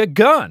gave me a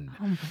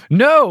gun.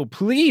 "No,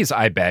 please,"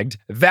 I begged.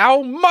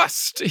 "Thou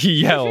must,"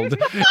 he yelled.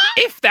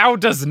 "If thou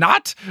does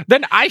not,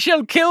 then I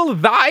shall kill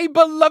thy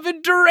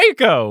beloved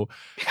Draco."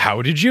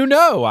 "How did you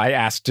know?" I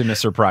asked in a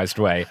surprised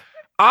way.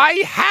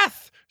 "I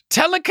hath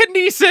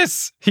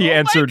telekinesis," he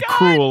answered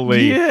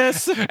cruelly.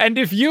 Yes. "And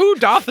if you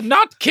doth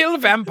not kill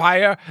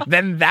Vampire,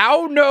 then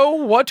thou know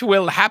what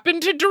will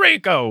happen to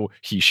Draco,"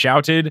 he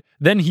shouted.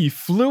 Then he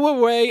flew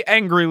away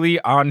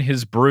angrily on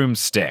his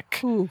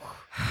broomstick. Ooh.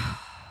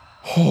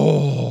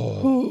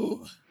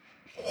 Oh.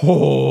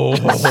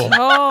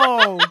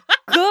 Oh,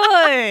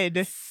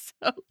 good.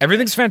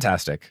 Everything's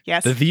fantastic.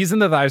 Yes. The these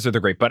and the thys are the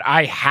great, but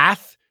I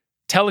hath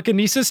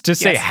telekinesis to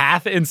say Yes.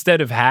 hath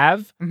instead of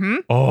have. Mm-hmm.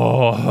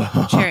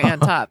 Oh. Cherry on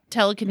top.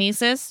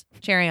 Telekinesis,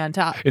 cherry on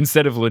top.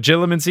 Instead of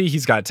legitimacy,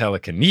 he's got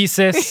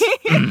telekinesis.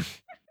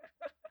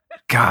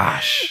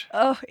 Gosh.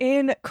 Oh,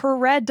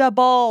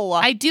 incredible.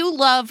 I do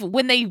love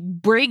when they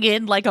bring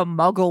in like a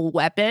muggle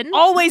weapon.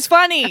 Always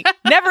funny.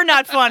 Never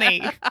not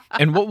funny.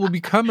 And what will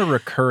become a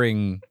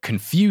recurring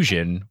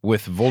confusion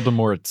with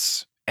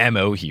Voldemort's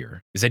MO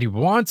here is that he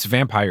wants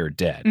Vampire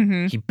dead.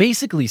 Mm-hmm. He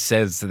basically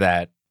says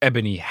that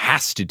Ebony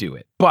has to do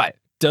it, but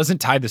doesn't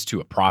tie this to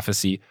a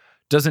prophecy,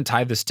 doesn't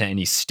tie this to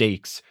any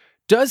stakes,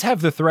 does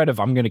have the threat of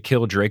 "I'm going to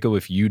kill Draco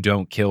if you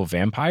don't kill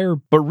Vampire,"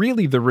 but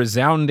really the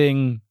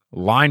resounding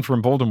line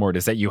from Voldemort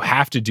is that you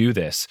have to do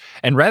this.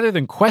 And rather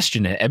than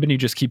question it, Ebony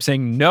just keeps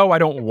saying, "No, I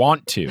don't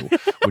want to,"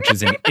 which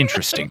is an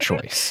interesting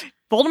choice.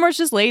 Voldemort's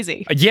just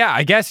lazy. Yeah,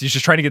 I guess he's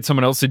just trying to get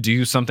someone else to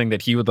do something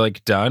that he would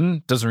like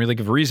done. Doesn't really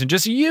give a reason.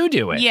 Just you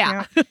do it.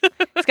 Yeah.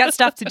 He's got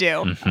stuff to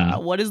do.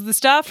 Mhm. What is the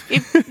stuff?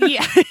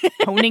 Yeah.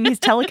 Honing his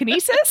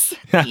telekinesis?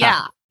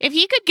 Yeah. If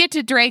he could get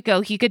to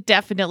Draco, he could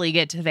definitely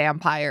get to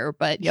Vampire,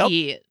 but Yep.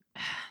 he...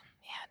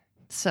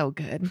 So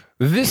good.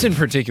 This in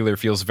particular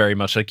feels very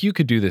much like you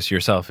could do this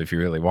yourself if you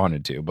really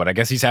wanted to, but I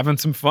guess he's having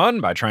some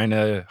fun by trying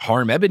to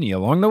harm Ebony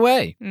along the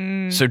way.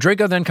 So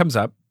Draco then comes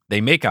up,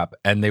 they make up,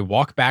 and they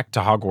walk back to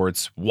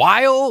Hogwarts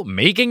while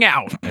making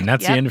out. And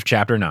that's the end of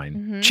chapter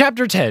 9.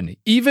 Chapter 10,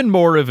 even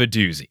more of a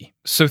doozy.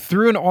 So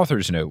through an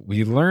author's note,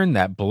 we learn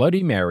that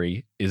Bloody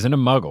Mary isn't a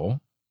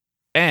muggle,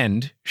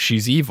 and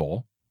she's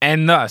evil,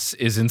 and thus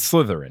is in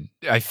Slytherin.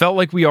 I felt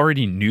like we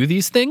already knew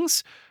these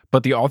things,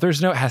 but the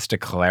author's note has to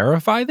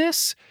clarify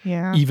this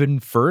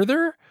even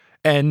further.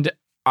 And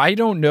I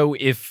don't know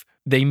if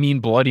they mean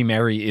Bloody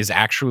Mary is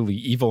actually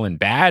evil and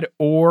bad,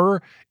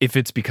 or if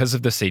it's because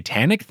of the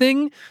satanic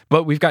thing.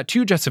 But we've got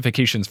 2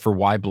 justifications for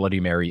why Bloody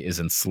Mary is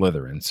in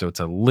Slytherin, so it's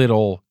a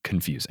little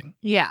confusing.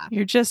 Yeah.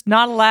 You're just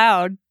not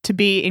allowed to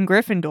be in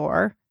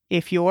Gryffindor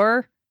if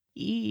you're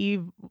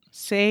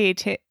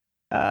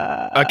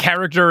A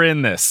character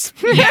in this.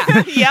 Yeah.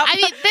 Yep. I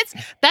mean,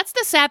 that's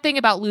the sad thing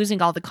about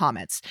losing all the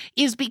comments,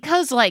 is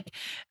because, like,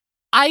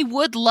 I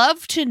would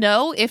love to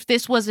know if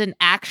this was an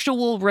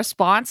actual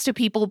response to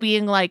people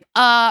being like,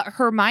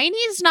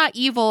 Hermione's not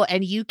evil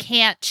and you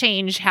can't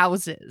change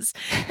houses,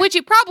 which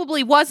it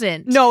probably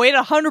wasn't. No, it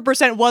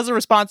 100% was a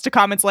response to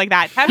comments like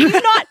that. Have you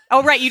not?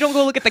 Oh, right. You don't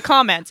go look at the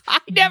comments. I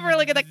never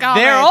look at the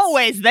comments. They're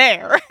always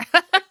there.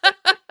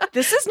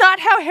 This is not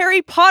how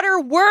Harry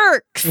Potter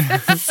works.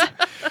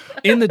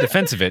 In the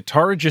defense of it,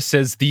 Tara just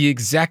says the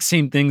exact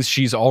same things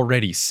she's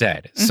already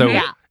said. So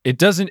it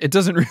doesn't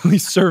really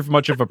serve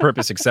much of a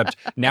purpose, except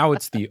now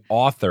it's the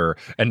author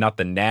and not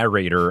the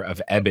narrator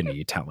of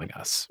Ebony telling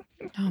us.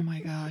 Oh my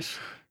gosh.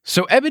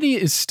 So Ebony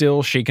is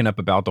still shaken up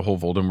about the whole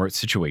Voldemort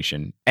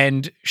situation,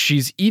 and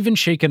she's even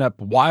shaken up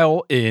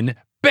while in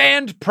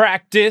band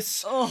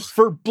practice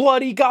for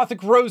Bloody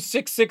Gothic Rose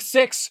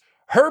 666,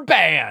 her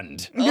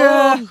band.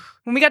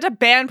 When we got to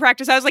band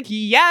practice, I was like,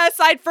 yes,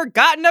 I'd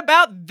forgotten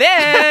about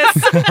this.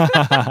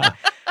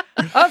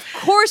 Of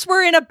course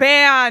we're in a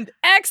band.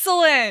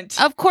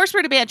 Excellent. Of course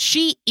we're in a band.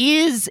 She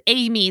is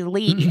Amy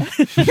Lee.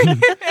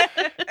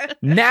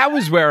 Now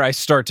is where I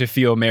start to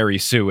feel Mary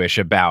Sue-ish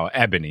about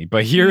Ebony,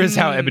 but here is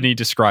how Ebony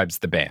describes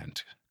the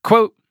band.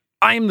 Quote,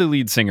 I am the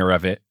lead singer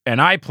of it, and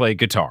I play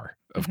guitar,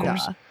 of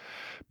course.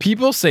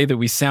 People say that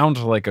we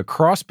sound like a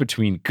cross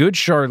between Good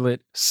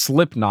Charlotte,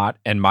 Slipknot,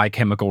 and My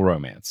Chemical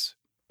Romance.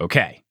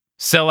 Okay.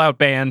 Sellout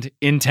band,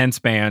 intense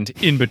band,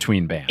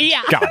 in-between band.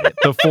 Yeah. Got it.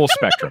 The full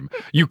spectrum.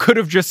 You could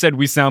have just said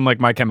we sound like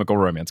My Chemical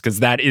Romance, because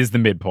that is the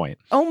midpoint.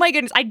 Oh my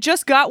goodness. I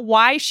just got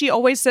why she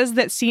always says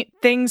that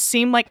things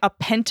seem like a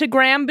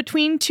pentagram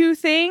between 2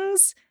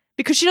 things.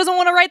 Because she doesn't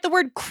want to write the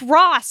word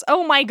cross.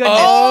 Oh my goodness.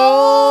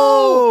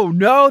 Oh,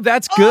 no,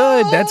 that's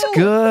good. That's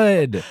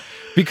good.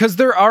 Because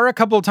there are a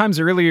couple of times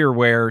earlier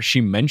where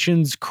she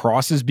mentions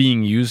crosses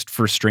being used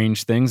for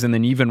strange things, and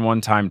then even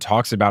one time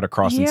talks about a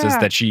cross and says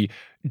that she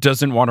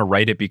doesn't want to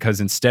write it because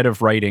instead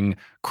of writing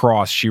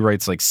cross, she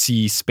writes like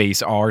C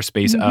space R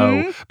space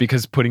O,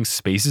 because putting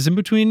spaces in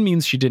between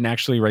means she didn't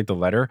actually write the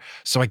letter.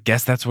 So I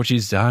guess that's what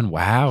she's done.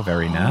 Wow,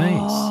 very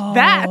nice.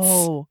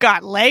 That's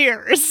got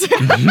layers.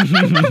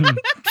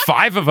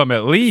 5 of them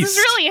at least. This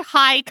is really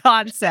high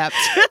concept.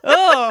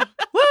 Oh,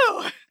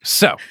 woo.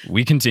 So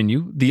we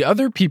continue. The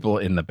other people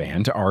in the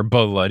band are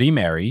Bloody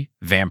Mary,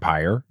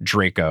 Vampire,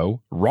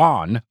 Draco,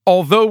 Ron,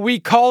 although we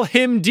call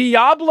him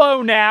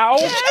Diablo now.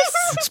 Yes.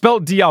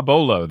 Spelled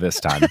Diabolo this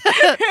time.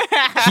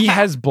 He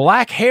has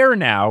black hair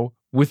now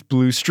with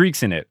blue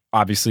streaks in it.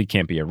 Obviously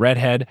can't be a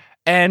redhead.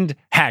 And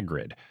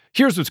Hagrid.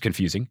 Here's what's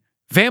confusing.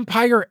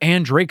 Vampire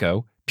and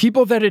Draco,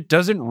 people that it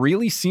doesn't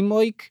really seem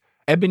like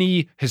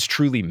Ebony has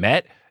truly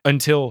met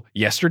until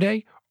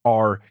yesterday,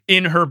 are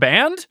in her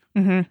band.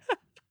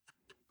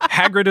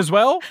 Hagrid as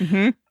well?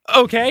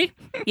 Okay.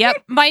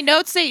 Yep. My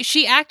notes say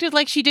she acted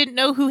like she didn't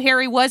know who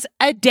Harry was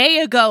a day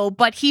ago,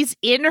 but he's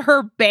in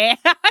her band.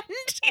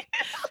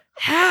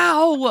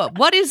 How?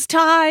 What is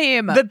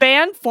time? The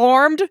band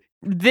formed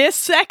this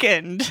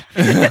second.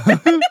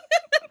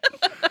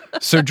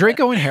 So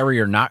Draco and Harry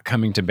are not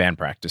coming to band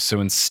practice, so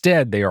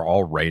instead they are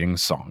all writing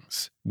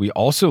songs. We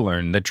also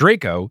learn that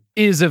Draco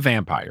is a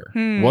vampire.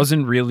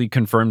 Wasn't really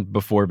confirmed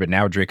before, but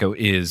now Draco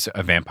is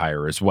a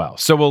vampire as well.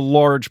 So a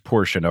large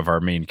portion of our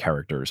main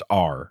characters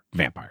are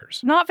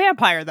vampires. Not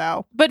vampire,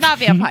 though. But not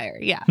vampire,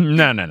 yeah.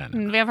 No.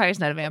 Vampire's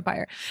not a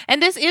vampire.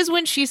 And this is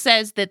when she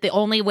says that the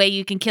only way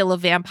you can kill a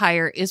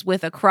vampire is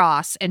with a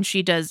cross, and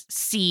she does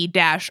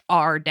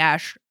C-R-O-.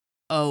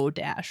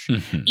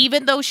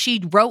 Even though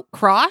she wrote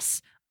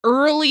cross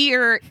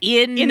earlier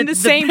in the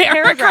same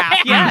paragraph.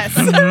 Yes.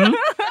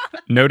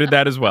 Noted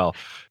that as well.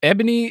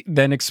 Ebony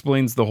then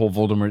explains the whole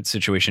Voldemort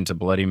situation to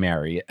Bloody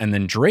Mary, and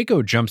then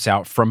Draco jumps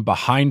out from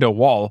behind a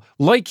wall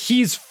like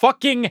he's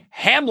fucking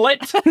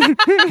Hamlet.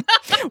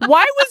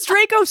 Why was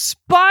Draco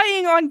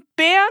spying on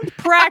band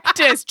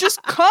practice?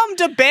 Just come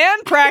to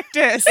band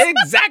practice.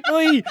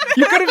 Exactly.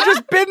 You could have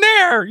just been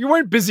there. You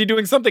weren't busy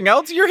doing something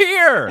else. You're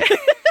here.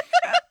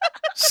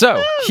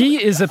 So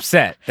he is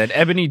upset that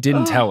Ebony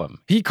didn't tell him.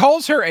 He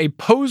calls her a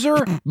poser,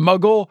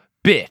 muggle,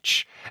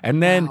 bitch.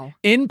 And then Wow.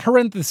 in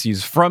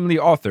parentheses from the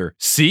author,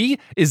 see,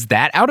 is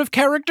that out of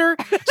character?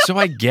 So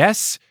I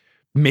guess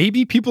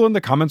maybe people in the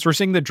comments were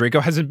saying that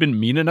Draco hasn't been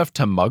mean enough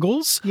to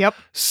muggles. Yep.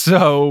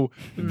 So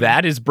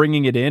that is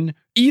bringing it in,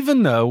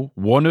 even though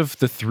one of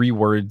the 3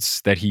 words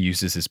that he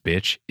uses is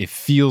bitch. It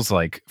feels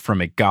like, from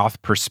a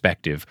goth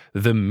perspective,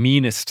 the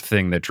meanest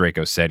thing that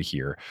Draco said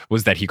here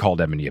was that he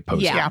called Ebony a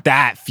poser. Yeah.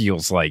 That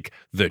feels like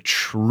the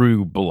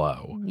true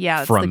blow Yeah,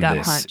 it's the from gut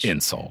this punch.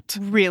 insult.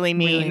 Really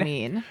mean. Really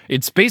mean.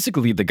 It's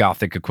basically the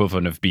gothic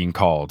equivalent of being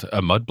called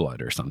a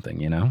mudblood or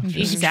something, you know?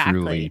 Just Exactly.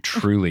 truly,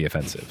 truly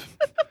offensive.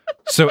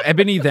 So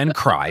Ebony then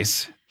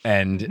cries,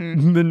 and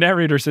the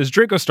narrator says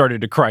Draco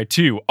started to cry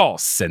too, all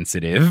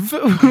sensitive,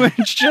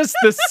 which just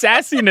the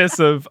sassiness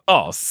of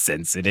all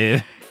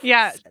sensitive.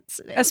 Yeah,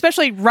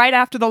 especially right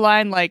after the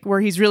line, like, where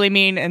he's really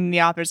mean, and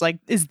the author's like,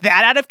 is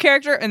that out of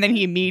character? And then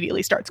he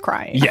immediately starts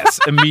crying. Yes,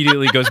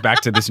 immediately goes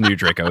back to this new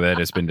Draco that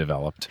has been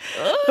developed.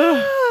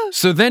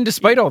 So then,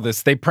 despite all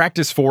this, they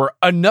practice for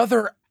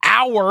another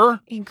hour.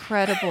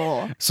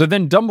 Incredible. So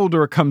then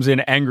Dumbledore comes in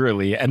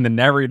angrily, and the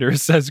narrator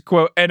says,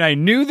 quote, and I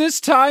knew this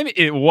time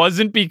it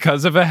wasn't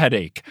because of a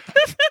headache.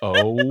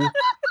 Oh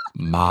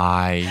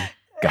my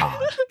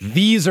God.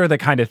 These are the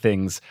kind of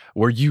things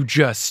where you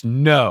just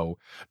know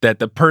that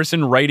the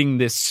person writing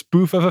this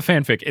spoof of a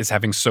fanfic is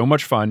having so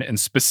much fun, and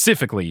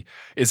specifically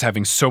is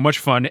having so much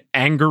fun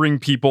angering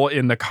people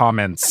in the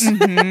comments.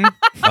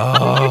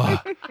 Oh,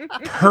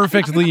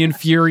 perfectly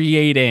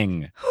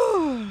infuriating.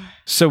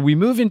 So we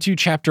move into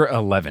chapter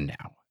 11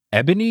 now.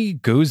 Ebony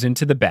goes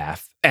into the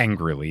bath,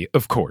 angrily,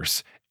 of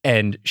course,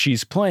 and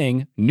she's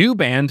playing new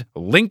band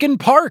Linkin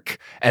Park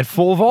at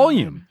full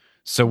volume.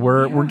 So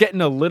we're getting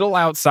a little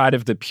outside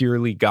of the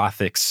purely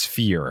gothic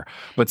sphere,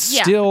 but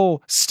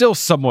still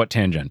somewhat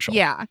tangential.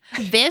 Yeah.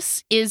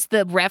 This is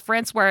the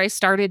reference where I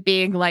started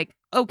being like,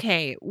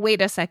 okay,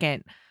 wait a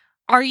second.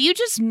 Are you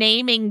just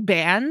naming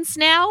bands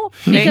now?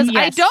 Because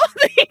I Yes. don't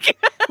think.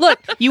 Look,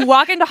 you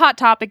walk into Hot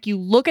Topic, you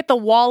look at the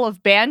wall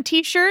of band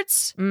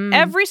t-shirts, Mm.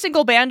 every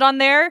single band on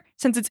there,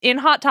 since it's in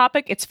Hot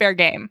Topic, it's fair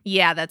game.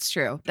 Yeah, that's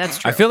true. That's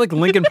true. I feel like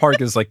Linkin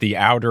Park is like the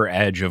outer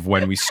edge of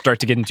when we start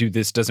to get into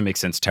this doesn't make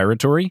sense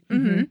territory.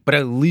 Mhm. But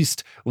at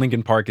least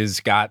Linkin Park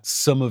has got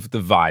some of the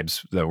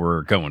vibes that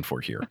we're going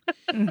for here.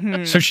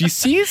 So she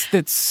sees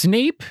that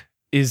Snape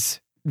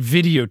is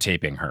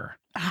videotaping her.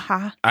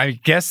 Uh-huh. I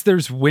guess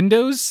there's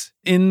windows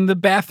in the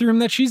bathroom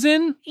that she's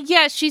in.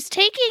 Yeah, she's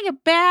taking a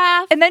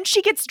bath, And then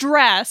she gets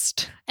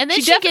dressed. and then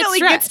she she definitely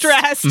gets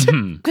dressed.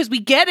 Mhm. Because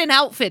we get an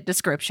outfit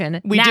description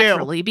We do.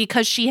 naturally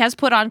because she has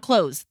put on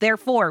clothes.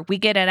 Therefore, we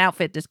get an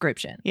outfit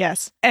description.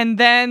 Yes. And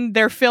then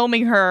they're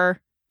filming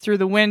her through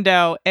the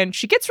window, and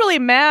she gets really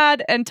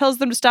mad and tells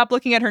them to stop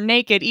looking at her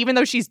naked, even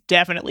though she's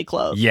definitely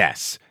clothed.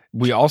 Yes.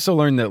 We also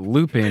learn that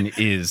Lupin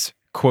is,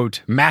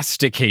 quote,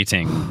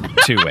 masticating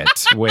to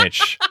it,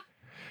 which,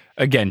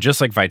 again, just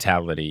like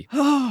Vitality,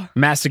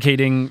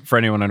 masticating, for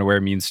anyone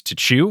unaware, means to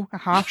chew.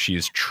 Uh-huh. She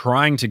is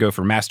trying to go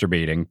for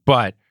masturbating,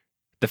 but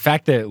the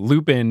fact that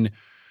Lupin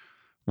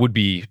would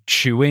be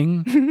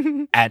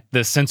chewing at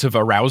the sense of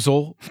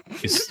arousal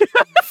is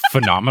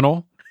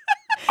phenomenal.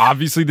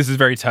 Obviously, this is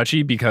very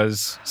touchy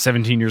because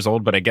 17 years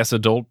old, but I guess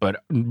adult.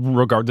 But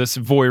regardless,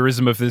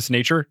 voyeurism of this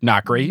nature,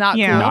 not great. Not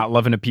Yeah. cool. Not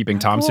loving a peeping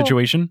Tom cool.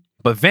 situation.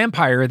 But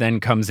Vampire then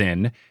comes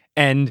in,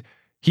 and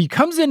he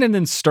comes in and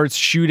then starts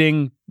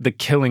shooting the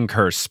Killing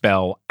Curse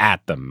spell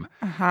at them.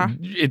 Uh-huh.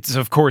 It's,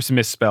 of course,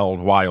 misspelled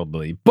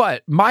wildly.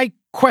 But my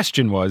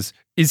question was,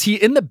 is he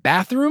in the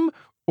bathroom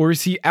or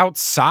is he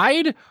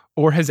outside?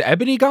 Or has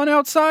Ebony gone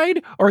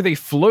outside? Are they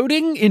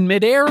floating in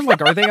midair?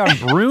 Like, are they on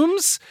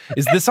brooms?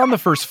 Is this on the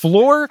first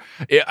floor?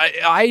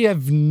 I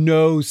have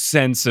no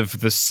sense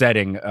of the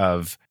setting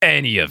of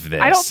any of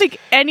this. I don't think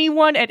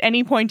anyone at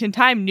any point in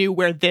time knew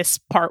where this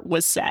part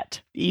was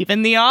set,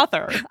 even the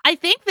author. I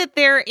think that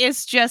there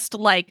is just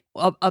like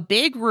a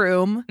big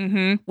room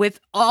Mm-hmm. with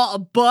a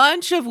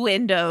bunch of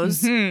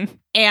windows Mm-hmm.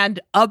 and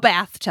a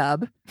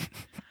bathtub.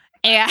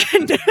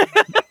 And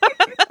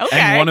Okay.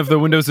 And one of the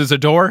windows is a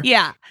door?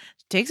 yeah,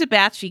 takes a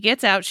bath. She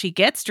gets out. She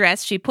gets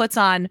dressed. She puts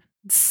on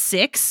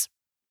 6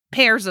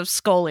 pairs of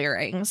skull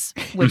earrings,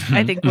 which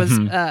I think was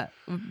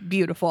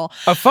beautiful.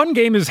 A fun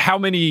game is how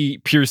many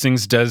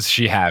piercings does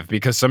she have?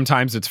 Because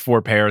sometimes it's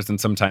 4 pairs and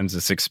sometimes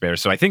it's 6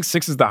 pairs. So I think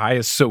 6 is the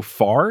highest so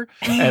far.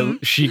 And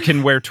she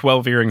can wear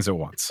 12 earrings at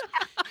once.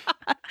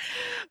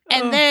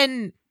 And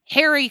then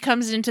Harry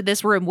comes into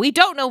this room. We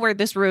don't know where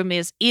this room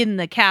is in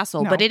the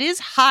castle, No. but it is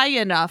high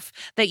enough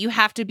that you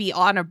have to be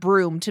on a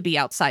broom to be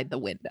outside the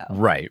window.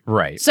 Right,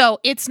 right. So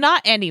it's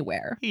not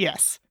anywhere.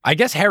 Yes. I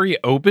guess Harry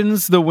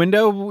opens the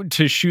window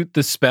to shoot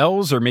the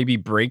spells, or maybe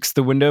breaks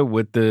the window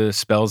with the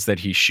spells that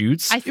he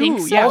shoots. I think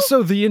Ooh, so. yeah.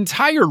 Also, the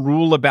entire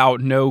rule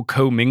about no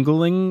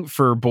commingling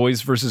for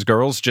boys versus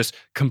girls just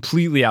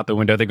completely out the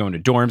window. They go into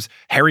dorms.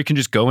 Harry can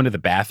just go into the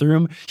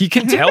bathroom. He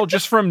can tell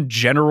just from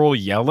general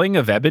yelling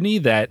of Ebony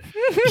that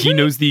he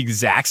knows the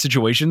exact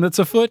situation that's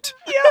afoot.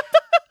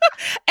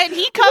 And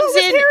he comes What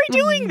was in. Harry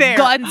doing there?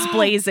 Guns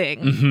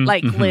blazing,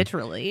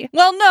 literally.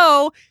 Well,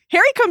 no.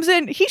 Harry comes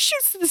in. He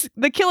shoots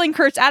the killing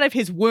curse out of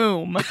his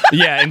womb.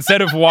 Yeah,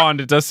 instead of wand,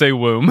 it does say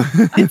womb.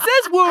 It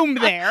says womb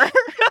there.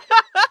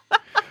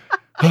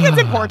 I think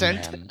it's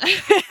important.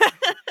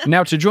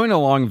 Now, to join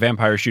along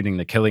Vampire shooting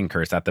the killing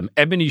curse at them,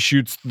 Ebony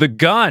shoots the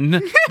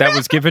gun that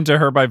was given to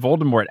her by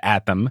Voldemort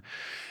at them.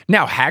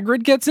 Now,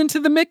 Hagrid gets into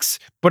the mix,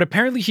 but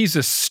apparently he's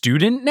a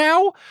student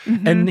now,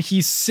 and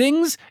he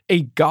sings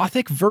a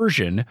gothic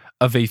version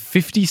of a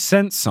 50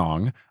 Cent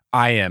song.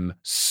 I am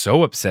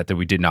so upset that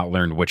we did not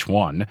learn which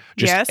one.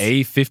 Just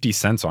a 50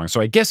 Cent song. So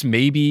I guess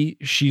maybe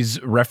she's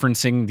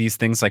referencing these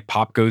things like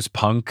Pop Goes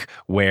Punk,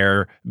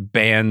 where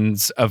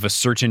bands of a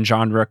certain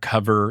genre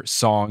cover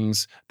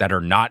songs that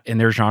are not in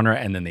their genre,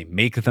 and then they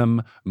make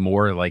them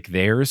more like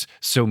theirs.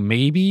 So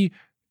maybe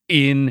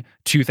in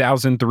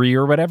 2003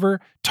 or whatever,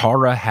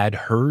 Tara had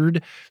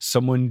heard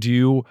someone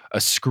do a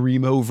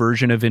Screamo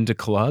version of Into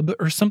Club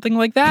or something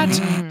like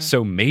that.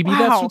 So maybe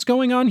that's what's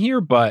going on here,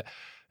 but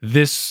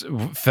this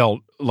felt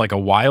like a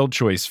wild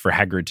choice for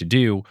Hagrid to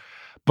do.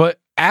 But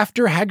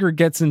after Hagrid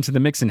gets into the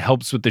mix and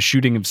helps with the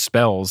shooting of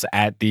spells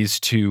at these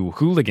two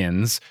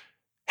hooligans,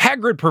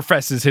 Hagrid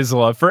professes his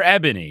love for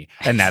Ebony,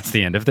 and that's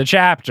the end of the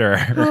chapter.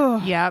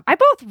 Yep. I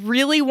both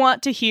really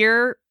want to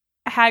hear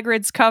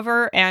Hagrid's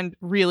cover and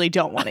really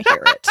don't want to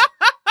hear it.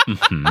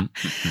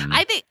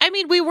 I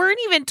mean, we weren't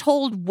even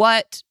told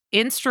what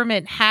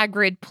instrument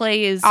Hagrid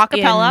plays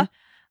Acapella?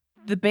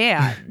 in the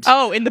band.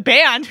 Oh, in the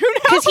band? Who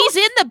knows? Because he's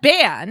in the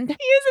band. He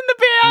is in the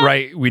band.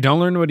 Right. We don't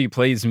learn what he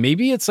plays.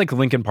 Maybe it's like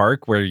Linkin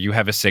Park where you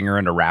have a singer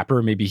and a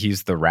rapper. Maybe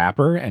he's the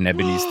rapper and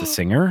Ebony's the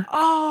singer.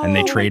 Oh, and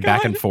they trade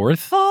back and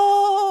forth.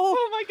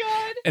 Oh my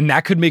God. And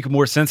that could make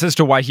more sense as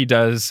to why he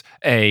does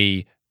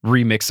a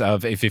remix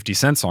of a 50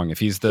 Cent song. If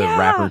he's the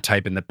rapper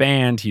type in the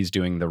band, he's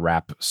doing the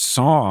rap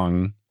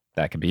song.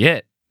 That could be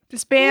it.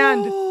 This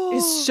band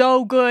is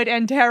so good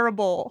and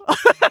terrible.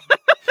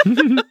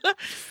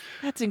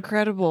 That's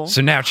incredible.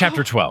 So now,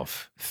 chapter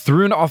 12.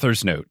 Through an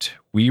author's note,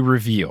 we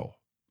reveal.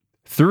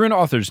 Through an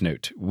author's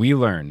note, we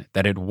learn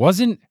that it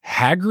wasn't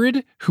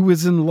Hagrid who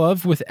was in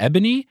love with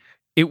Ebony.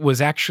 It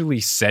was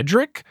actually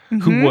Cedric,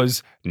 who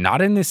was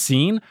not in this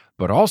scene,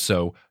 but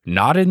also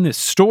not in this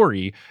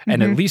story.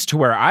 And at least to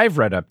where I've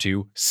read up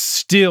to,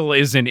 still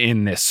isn't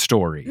in this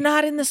story.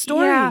 Not in the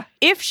story. Yeah.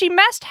 If she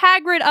messed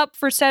Hagrid up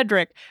for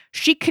Cedric,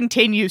 she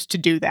continues to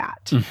do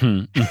that.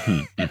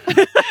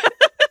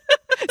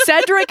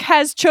 Cedric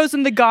has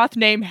chosen the goth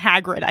name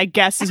Hagrid, I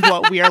guess is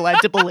what we are led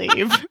to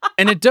believe.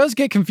 And it does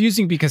get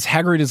confusing because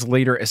Hagrid is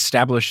later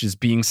established as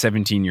being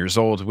 17 years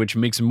old, which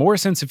makes more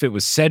sense if it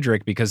was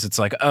Cedric, because it's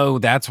like, oh,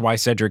 that's why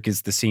Cedric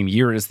is the same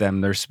year as them.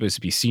 They're supposed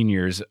to be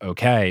seniors.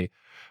 Okay.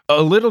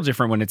 A little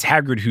different when it's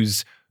Hagrid,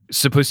 who's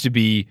supposed to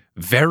be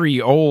very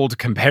old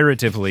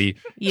comparatively.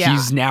 Yeah.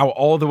 He's now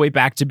all the way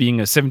back to being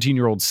a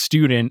 17-year-old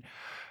student.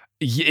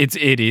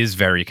 It is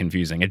very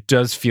confusing. It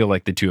does feel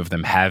like the two of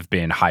them have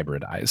been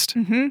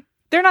hybridized.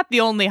 They're not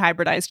the only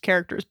hybridized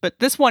characters, but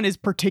this one is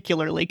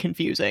particularly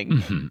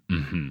confusing.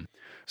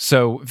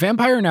 So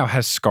Vampire now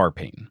has scar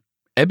pain.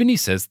 Ebony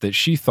says that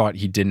she thought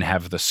he didn't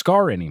have the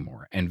scar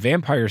anymore, and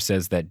Vampire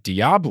says that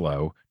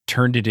Diablo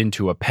turned it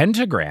into a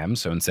pentagram.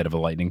 So instead of a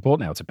lightning bolt,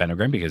 now it's a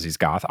pentagram because he's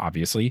goth,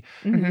 obviously.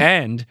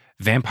 And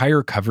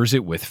Vampire covers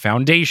it with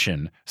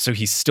foundation. So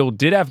he still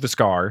did have the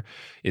scar.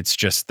 It's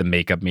just the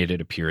makeup made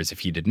it appear as if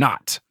he did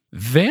not.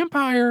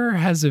 Vampire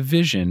has a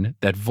vision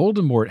that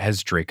Voldemort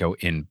has Draco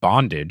in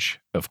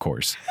bondage, of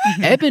course.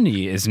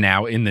 Ebony is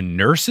now in the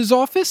nurse's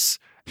office,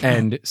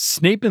 and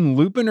Snape and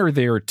Lupin are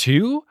there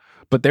too.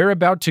 But they're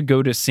about to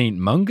go to St.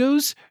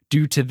 Mungo's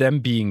due to them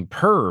being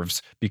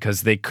pervs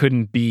because they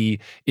couldn't be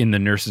in the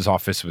nurse's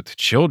office with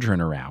children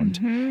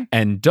around.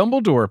 And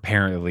Dumbledore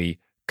apparently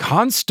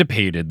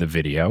constipated the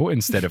video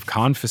instead of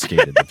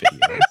confiscated the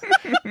video.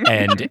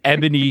 And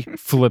Ebony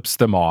flips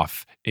them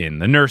off in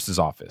the nurse's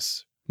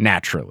office,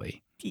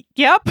 naturally.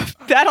 Yep,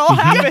 that all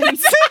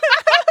happens.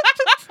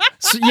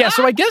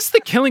 So I guess the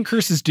killing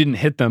curses didn't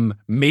hit them.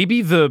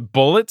 Maybe the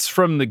bullets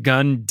from the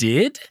gun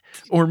did,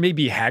 or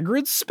maybe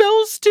Hagrid's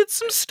spells did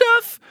some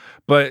stuff.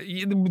 But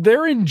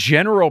they're in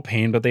general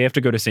pain, but they have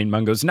to go to St.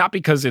 Mungo's, not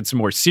because it's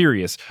more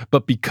serious,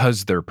 but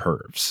because they're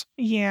pervs.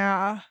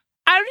 Yeah.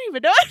 I don't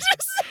even know what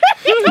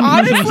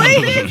to say,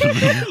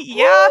 honestly.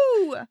 Yeah.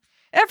 Woo!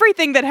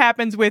 Everything that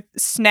happens with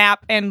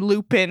Snap and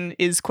Lupin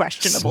is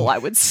questionable, I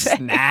would say.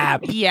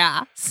 Snap.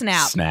 Yeah.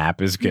 Snap.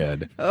 Snap is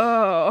good.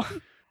 Oh.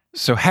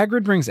 So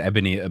Hagrid brings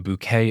Ebony a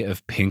bouquet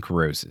of pink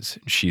roses.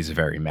 She's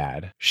very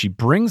mad. She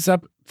brings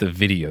up the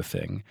video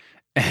thing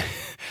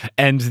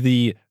and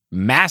the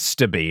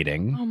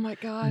masturbating. Oh my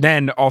God.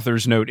 Then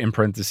author's note in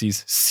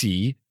parentheses,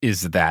 C,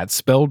 is that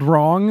spelled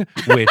wrong?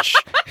 Which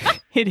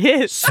It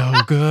is. so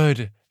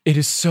good. It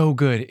is so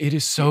good. It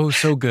is so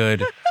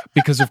good.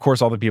 Because of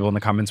course all the people in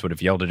the comments would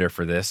have yelled at her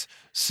for this.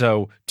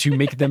 So to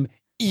make them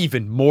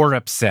even more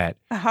upset,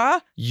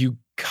 you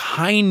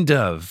kind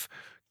of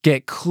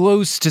get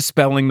close to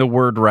spelling the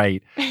word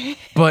right,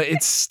 but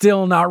it's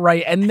still not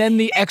right. And then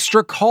the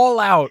extra call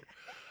out.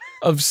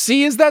 of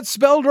C. Is that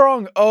spelled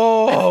wrong?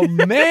 Oh,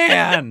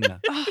 man.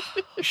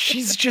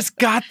 She's just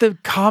got the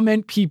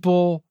comment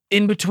people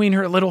in between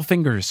her little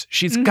fingers.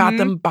 She's got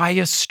them by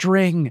a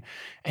string,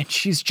 and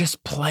she's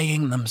just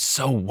playing them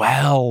so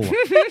well.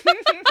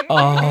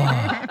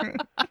 Oh,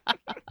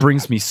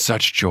 brings me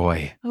such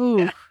joy.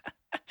 Ooh.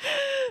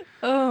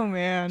 Oh,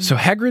 man. So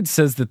Hagrid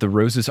says that the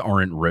roses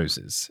aren't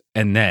roses,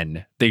 and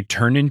then they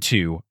turn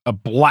into a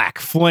black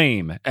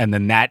flame, and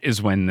then that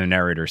is when the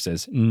narrator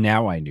says,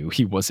 now I knew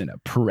he wasn't a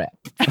prep.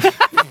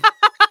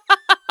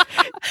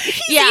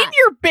 He's in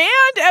your band,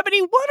 Ebony.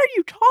 What are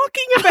you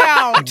talking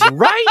about?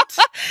 Right?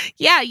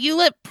 Yeah, you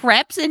let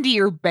preps into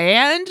your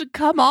band?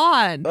 Come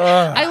on.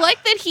 I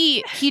like that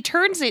he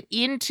turns it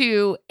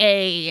into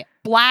a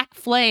black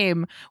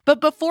flame,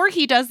 but before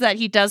he does that,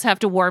 he does have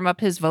to warm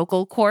up his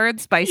vocal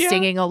cords by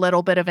singing a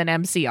little bit of an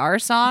MCR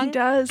song. He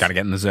does. Gotta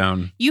get in the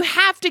zone. You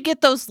have to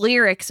get those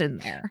lyrics in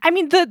there. I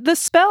mean, the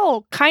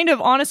spell kind of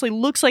honestly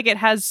looks like it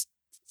has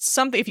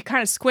something. If you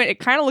kind of squint, it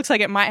kind of looks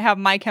like it might have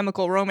My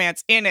Chemical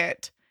Romance in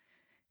it.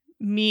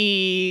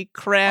 Me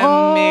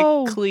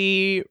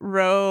chemically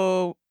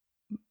romacio.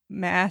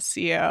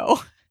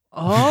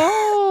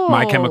 Oh.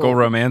 My Chemical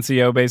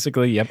Romancio,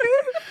 basically. Yep.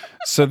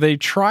 So they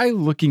try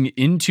looking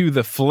into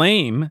the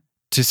flame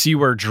to see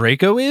where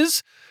Draco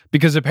is,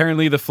 because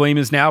apparently the flame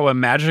is now a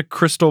magic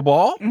crystal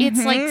ball.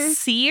 It's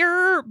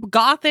like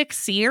gothic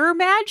seer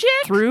magic.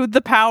 Through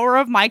the power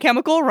of My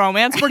Chemical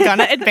Romance, we're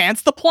gonna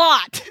advance the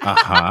plot.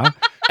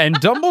 And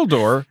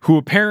Dumbledore, who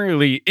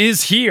apparently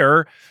is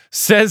here,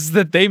 says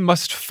that they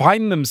must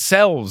find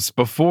themselves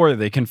before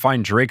they can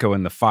find Draco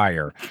in the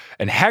fire.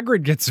 And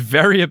Hagrid gets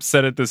very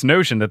upset at this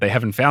notion that they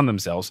haven't found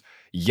themselves,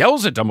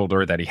 yells at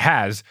Dumbledore that he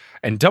has,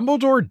 and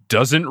Dumbledore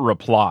doesn't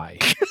reply.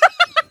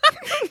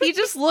 He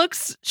just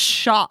looks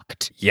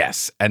shocked.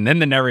 Yes. And then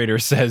the narrator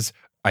says,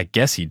 I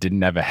guess he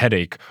didn't have a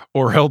headache,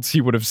 or else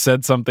he would have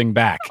said something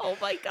back. Oh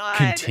my God.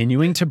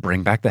 Continuing to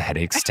bring back the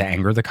headaches to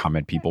anger the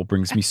comment people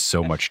brings me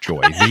so much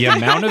joy. The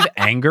amount of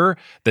anger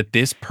that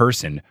this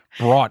person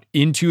brought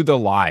into the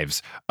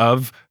lives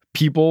of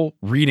people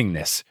reading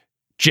this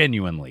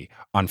genuinely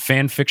on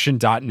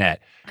fanfiction.net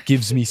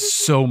gives me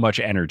so much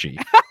energy.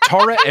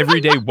 Tara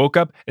every day woke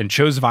up and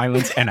chose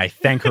violence, and I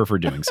thank her for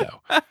doing so.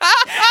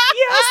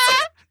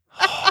 Yes.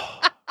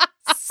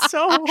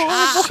 So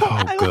horrible. So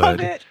I good. love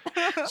it.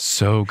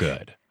 So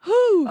good.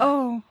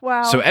 Oh,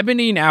 wow. So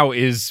Ebony now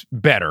is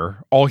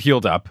better, all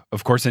healed up.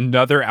 Of course,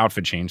 another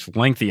outfit change,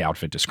 lengthy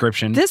outfit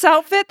description. This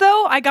outfit,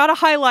 though, I got to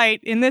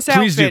highlight in this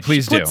Please do, outfit.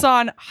 please she puts do.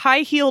 on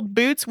high-heeled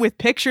boots with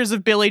pictures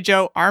of Billy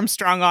Joe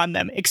Armstrong on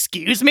them.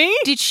 Excuse me?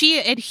 Did she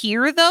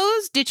adhere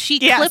those? Did she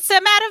Yes. clip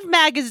them out of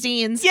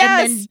magazines?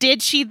 Yes. And then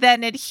did she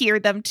then adhere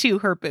them to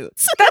her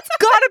boots? That's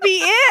gotta be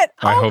it.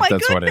 I Oh hope my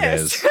that's what it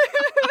goodness. is.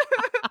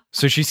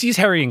 So she sees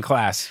Harry in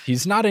class.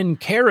 He's not in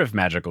care of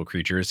magical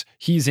creatures.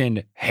 He's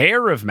in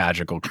hair of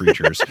magical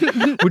creatures,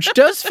 which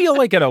does feel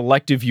like an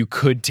elective you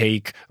could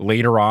take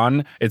later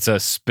on. It's a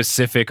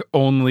specific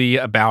only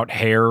about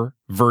hair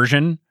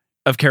version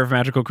of care of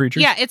magical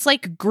creatures. Yeah, it's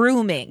like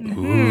grooming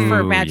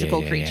for Ooh,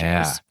 magical yeah.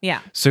 creatures. Yeah.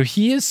 So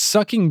he is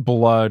sucking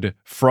blood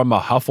from a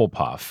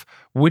Hufflepuff,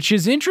 which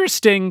is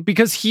interesting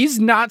because he's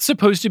not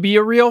supposed to be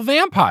a real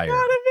vampire. Not a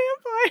vampire.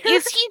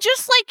 Is he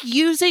just like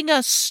using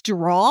a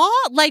straw?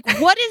 Like,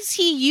 what is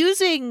he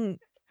using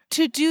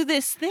to do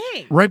this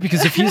thing? Right,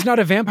 because if he's not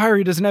a vampire,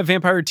 he doesn't have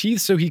vampire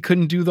teeth, so he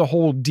couldn't do the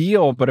whole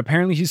deal. But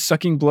apparently he's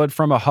sucking blood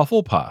from a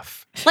Hufflepuff.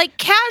 Like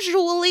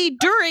casually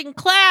during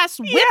class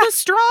with a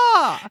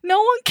straw.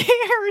 No one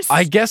cares.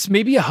 I guess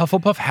maybe a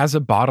Hufflepuff has a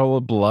bottle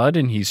of blood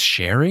and he's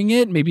sharing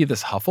it. Maybe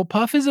this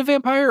Hufflepuff is a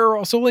vampire or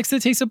also likes the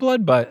taste of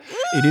blood. But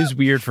it is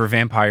weird for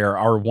vampire,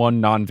 our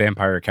one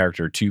non-vampire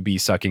character, to be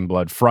sucking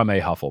blood from a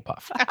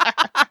Hufflepuff.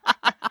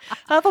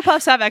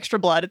 Hufflepuffs have extra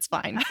blood. It's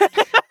fine.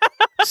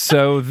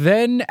 So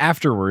then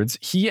afterwards,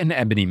 he and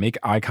Ebony make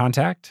eye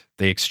contact.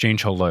 They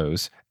exchange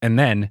hellos. And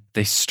then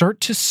they start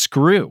to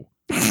screw.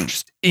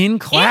 Just in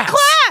class.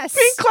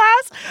 In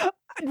class?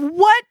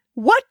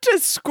 What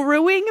does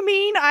screwing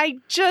mean?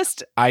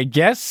 I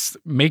guess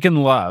making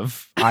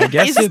love. I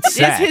guess it's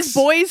sex. Is his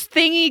boys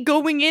thingy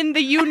going in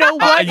the you know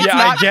what? It's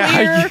not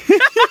clear.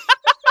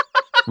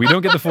 We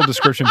don't get the full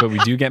description, but we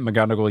do get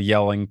McGonagall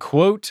yelling,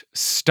 quote,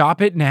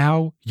 "Stop it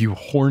now, you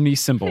horny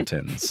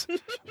simpletons."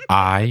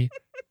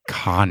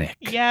 Iconic.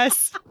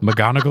 Yes.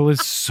 McGonagall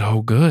is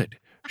so good.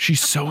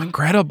 She's so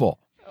incredible.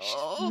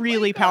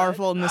 Really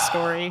powerful in this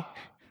story.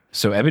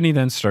 So Ebony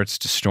then starts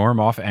to storm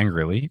off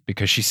angrily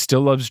because she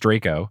still loves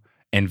Draco,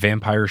 and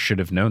Vampire should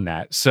have known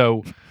that.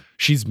 So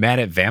she's mad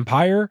at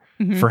Vampire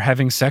for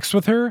having sex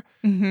with her.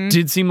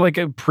 Did seem like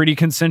a pretty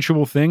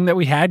consensual thing that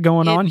we had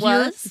going on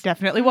here. It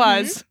definitely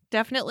was.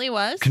 Definitely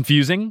was.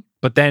 Confusing,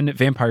 but then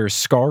Vampire's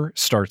scar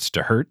starts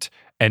to hurt,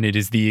 and it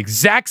is the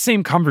exact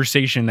same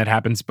conversation that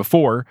happens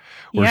before,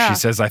 where she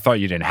says, "I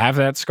thought you didn't have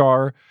that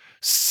scar,"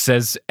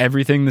 says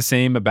everything the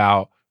same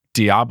about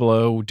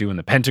Diablo doing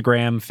the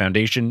pentagram,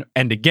 Foundation,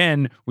 and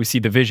again, we see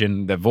the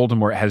vision that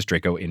Voldemort has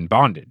Draco in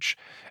bondage.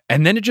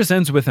 And then it just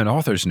ends with an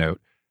author's note.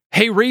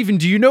 "Hey, Raven,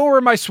 do you know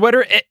where my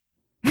sweater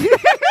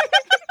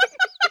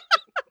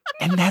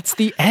And that's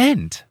the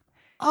end.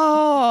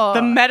 Oh.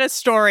 The meta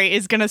story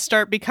is going to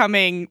start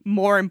becoming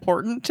more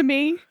important to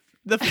me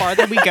the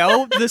farther we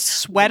go. The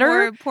sweater.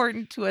 More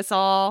important to us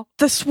all.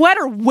 The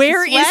sweater.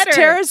 Where is Sweater.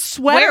 Tara's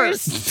sweater?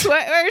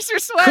 Where's her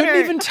sweater? Couldn't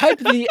even type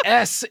the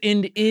S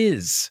in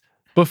is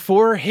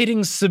before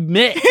hitting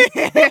submit.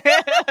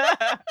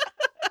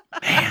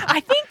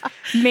 I think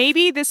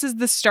maybe this is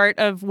the start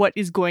of what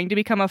is going to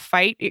become a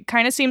fight. It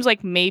kind of seems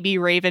like maybe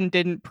Raven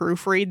didn't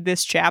proofread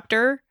this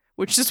chapter,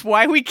 which is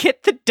why we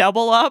get the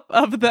double up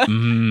of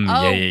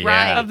the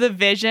right. of the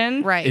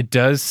vision. Right. It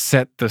does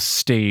set the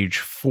stage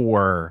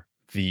for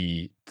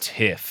the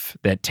tiff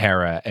that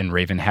Tara and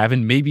Raven have,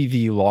 and maybe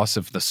the loss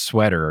of the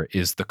sweater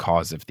is the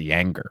cause of the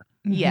anger.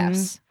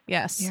 Yes.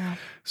 Yes. Yeah.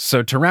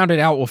 So to round it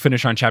out, we'll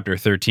finish on chapter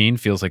 13.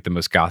 Feels like the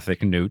most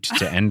gothic note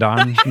to end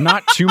on.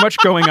 Not too much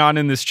going on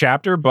in this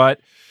chapter, but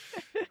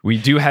we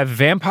do have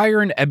Vampire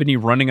and Ebony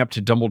running up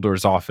to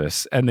Dumbledore's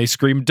office, and they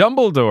scream,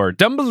 Dumbledore,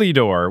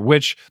 Dumbledore,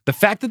 which the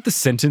fact that the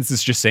sentence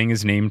is just saying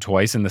his name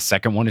twice and the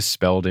second one is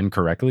spelled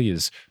incorrectly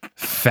is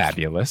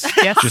fabulous.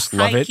 Yes. Just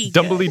love it. Hikey.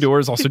 Dumbledore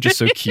is also just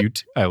so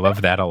cute. I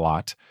love that a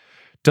lot.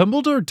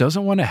 Dumbledore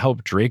doesn't want to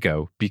help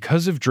Draco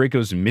because of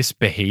Draco's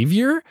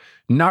misbehavior.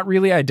 Not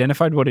really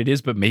identified what it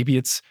is, but maybe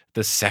it's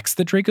the sex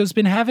that Draco's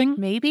been having.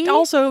 Maybe.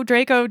 Also,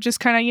 Draco just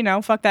kind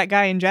of, fuck that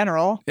guy in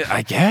general.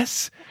 I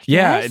guess.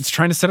 Yeah, Yes. it's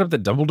trying to set up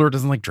that Dumbledore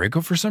doesn't like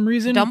Draco for some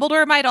reason.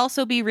 Dumbledore might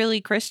also be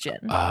really Christian.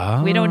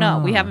 Oh. We don't know.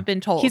 We haven't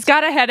been told. He's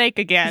got a headache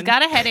again. He's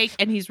got a headache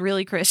and he's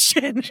really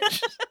Christian.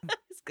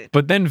 It's good.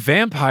 But then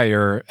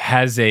Vampire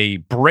has a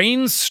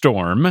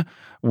brainstorm,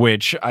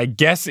 which I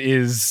guess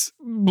is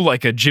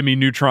like a Jimmy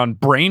Neutron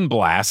brain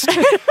blast,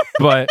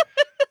 but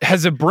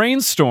has a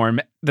brainstorm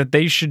that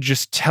they should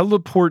just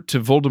teleport to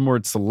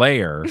Voldemort's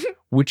lair,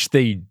 which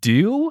they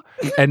do.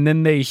 And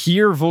then they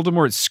hear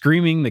Voldemort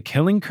screaming the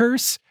killing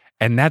curse.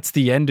 And that's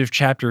the end of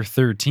chapter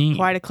 13.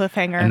 Quite a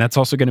cliffhanger. And that's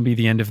also going to be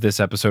the end of this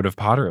episode of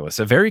Potterless.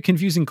 A very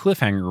confusing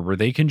cliffhanger where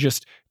they can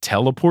just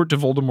teleport to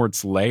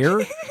Voldemort's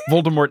lair.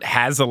 Voldemort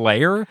has a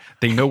lair.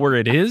 They know where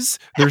it is.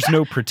 There's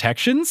no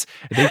protections.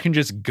 They can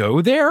just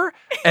go there,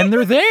 and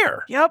they're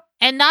there. Yep.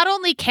 And not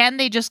only can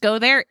they just go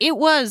there, it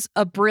was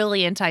a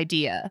brilliant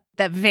idea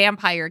that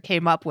Vampire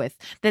came up with,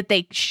 that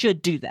they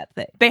should do that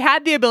thing. They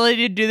had the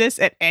ability to do this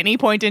at any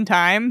point in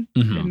time,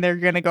 Mhm. and they're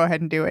going to go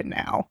ahead and do it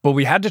now. But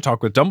we had to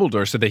talk with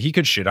Dumbledore so that he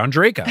could shit on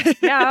Draco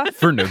Yeah.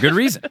 for no good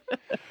reason.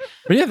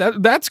 But yeah,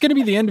 that's going to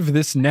be the end of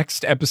this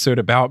next episode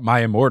about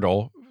My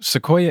Immortal.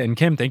 Sequoia and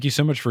Kim, thank you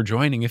so much for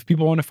joining. If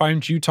people want to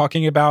find you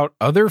talking about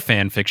other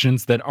fan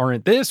fictions that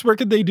aren't this, where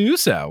could they do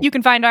so? You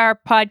can find our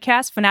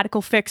podcast,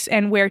 Fanatical Fix,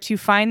 and where to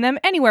find them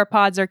anywhere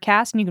pods are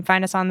cast, and you can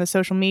find us on the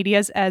social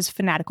medias as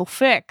Fanatical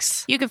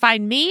Fix. You can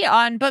find me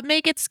on But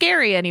Make It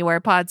Scary anywhere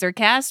pods are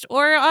cast,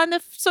 or on the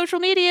social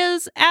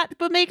medias at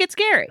But Make It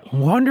Scary.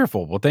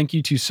 Wonderful. Well, thank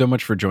you two so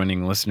much for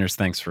joining. Listeners,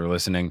 thanks for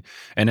listening.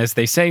 And as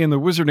they say in the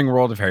wizarding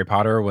world of Harry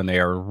Potter, when they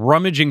are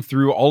rummaging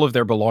through all of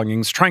their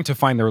belongings, trying to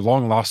find their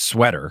long-lost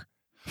sweater,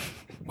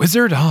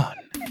 wizard on.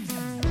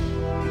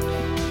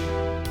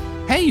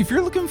 Hey, if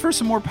you're looking for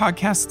some more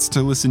podcasts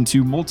to listen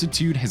to,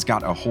 Multitude has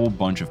got a whole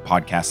bunch of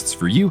podcasts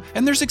for you,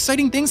 and there's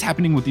exciting things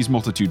happening with these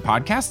Multitude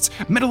podcasts.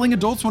 Meddling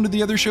Adults, one of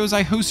the other shows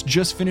I host,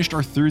 just finished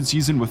our 3rd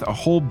season with a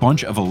whole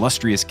bunch of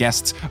illustrious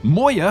guests.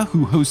 Moya,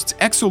 who hosts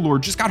Exolord,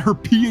 just got her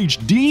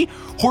PhD.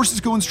 Horses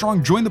Going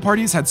Strong, Join the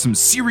Party has had some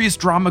serious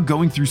drama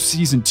going through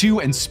season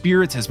 2, and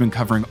Spirits has been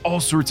covering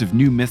all sorts of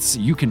new myths.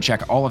 You can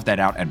check all of that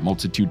out at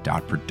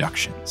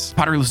multitude.productions.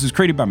 Potterless is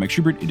created by Mike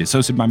Schubert. It is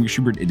hosted by Mike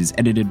Schubert. It is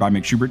edited by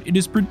Mike Schubert. It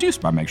is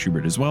produced by Mike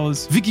Schubert, as well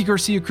as Vicky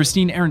Garcia,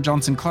 Christine, Aaron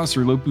Johnson, Klaus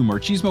Lopu,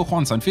 Marchismo,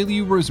 Juan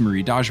Sanfiliu,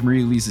 Rosemary Dodge,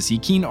 Maria Lisa C.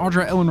 Keen,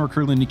 Audra, Eleanor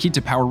Curlin,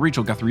 Nikita Power,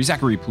 Rachel Guthrie,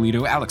 Zachary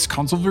Polito, Alex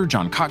Consulver,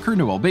 John Kotker,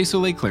 Noel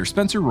Basole, Claire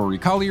Spencer, Rory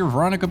Collier,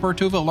 Veronica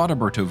Bartova, Lotta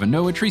Bartova,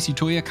 Noah, Tracy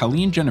Toya,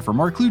 Colleen, Jennifer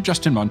Marklew,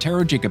 Justin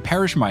Montero, Jacob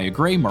Parrish, Maya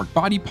Gray, Mark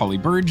Body, Polly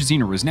Burge,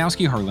 Zena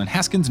Rosnowski, Harlan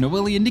Haskins,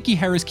 Noelia, Nikki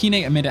Harris,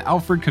 Kine, Amanda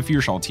Alfred, Kafir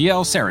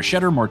Shaltiel, Sarah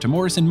Shetter, Marta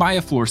Morrison,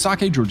 Maya Flor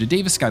Sake, Georgia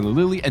Davis, Skylar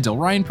Lilly, Adele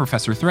Ryan,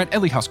 Professor Threat,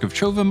 Ellie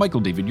Hoskovchova, Michael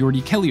David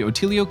Yordi, Kelly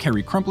Otilio,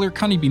 Carrie Crumpler,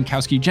 Connie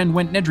Bienkowski, Jen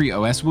Went, Nedry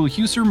OS, Will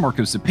Huser,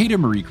 Marco Cepeda,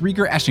 Marique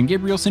Rieger, Ashton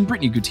Gabrielson,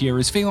 Brittany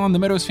Gutierrez, Phelan, The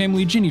Meadows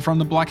Family, Ginny from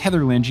the Block,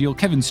 Heather Langiel,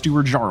 Kevin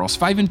Stewart, Jarls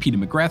Fiven, Peter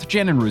McGrath,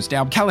 Jan and Rose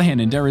Daub, Callahan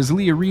and Darez,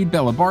 Leah Reed,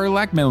 Bella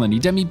Barlack, Melanie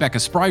Demi, Becca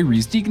Spry,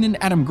 Reese Deignan,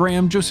 Adam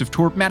Graham, Joseph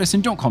Torp, Madison,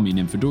 Don't Call Me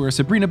Nymphadora,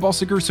 Sabrina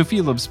Balsiger,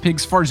 Sophia Loves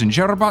Pigs, Farzan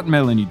Jarabat,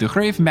 Melanie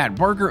DeGrave, Matt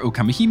Barger,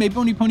 Okamahime,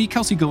 Bony Pony,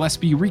 Kelsey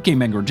Gillespie, Rike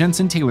Mangor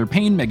Jensen, Taylor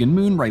Payne, Megan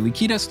Moon, Riley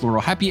Kiedis,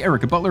 Laurel Happy,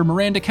 Erica Butler,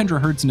 Miranda,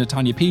 Kendra Hertz,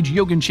 Natanya Page,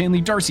 Yogan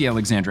Shanley, Darcy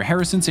Alexandra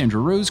Harrison, Sandra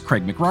Sandra Rose,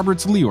 Craig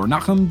McRoberts, Leor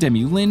Nachum,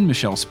 Demi Lynn,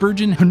 Michelle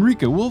Spurgeon,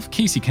 Henrika Wolf,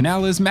 Casey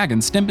Canales, Magan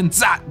Stempen,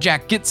 Zat,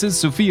 Jack Gitzes,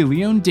 Sophia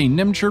Leone, Dane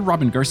Nemcher,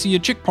 Robin Garcia,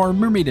 Chick Parr,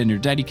 Mermaid and her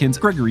Daddykins,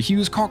 Gregory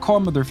Hughes, Caw,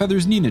 Mother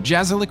Feathers, Nina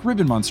Jazalik,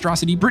 Ribbon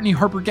Monstrosity, Brittany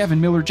Harper, Gavin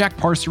Miller, Jack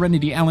Parr,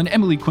 Serenity Allen,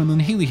 Emily Quinlan,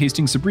 Haley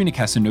Hastings, Sabrina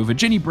Casanova,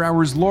 Jenny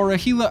Browers, Laura,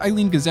 Gila,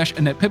 Eileen Gazesh,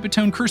 Annette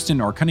Pipitone, Kirsten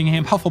R.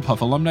 Cunningham,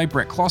 Hufflepuff alumni,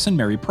 Brett Clausen,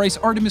 Mary Price,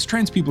 Artemis,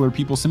 Trans People Are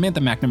People,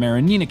 Samantha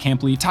McNamara, Nina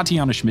Campley,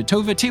 Tatiana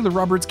Schmidtova, Taylor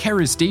Roberts,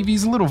 Karis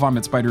Davies, Little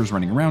Vomit Spiders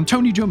Running Around,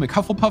 Tony Joe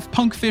McHufflepuff,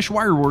 Punkfish,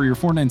 Wire Warrior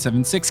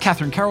 4976,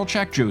 Catherine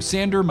Karolchak, Joe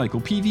Sander, Michael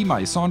Peavy,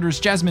 Maya Saunders,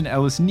 Jasmine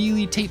Ellis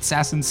Neely, Tate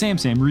Sasson, Sam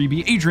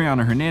Reeby,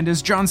 Adriana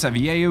Hernandez, John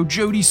Saviello,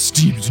 Jody,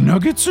 Steve's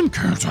Nuggets, and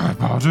Curtis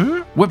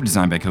Potter. Web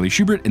design by Kelly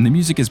Schubert, and the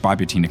music is by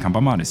Bettina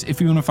Campamanis.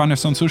 If you want to find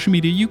us on social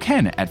media, you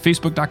can at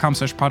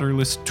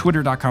facebook.com/Potterlist,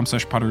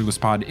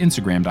 twitter.com/Potterlistpod,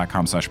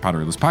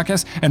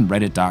 instagram.com/Potterlistpodcast, and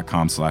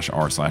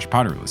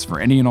reddit.com/r/Potterlist. For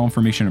any and all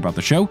information about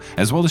the show,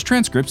 as well as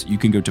transcripts, you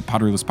can go to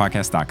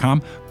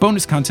potterlistpodcast.com.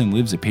 Bonus content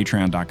lives at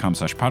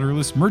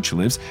patreon.com/Potterlist. Merch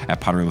lives at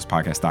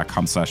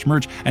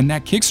potterlistpodcast.com/merch. And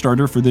that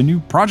Kickstarter for the new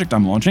project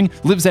I'm launching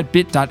lives at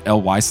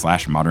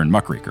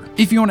bit.ly/modernmuckraker.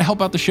 If you want to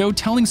help out the show,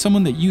 telling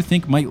someone that you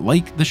think might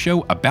like the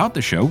show about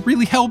the show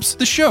really helps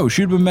the show.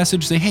 Shoot them a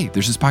message, say, hey,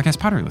 there's this podcast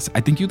Potterlist.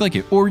 I think you'd like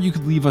it. Or you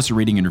could leave us a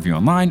rating and review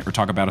online or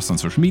talk about us on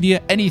social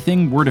media.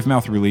 Anything word of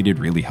mouth related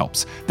really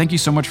helps. Thank you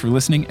so much for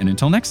listening. And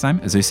until next time,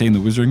 as they say in the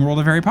wizarding world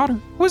of Harry Potter,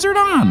 wizard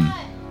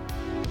on!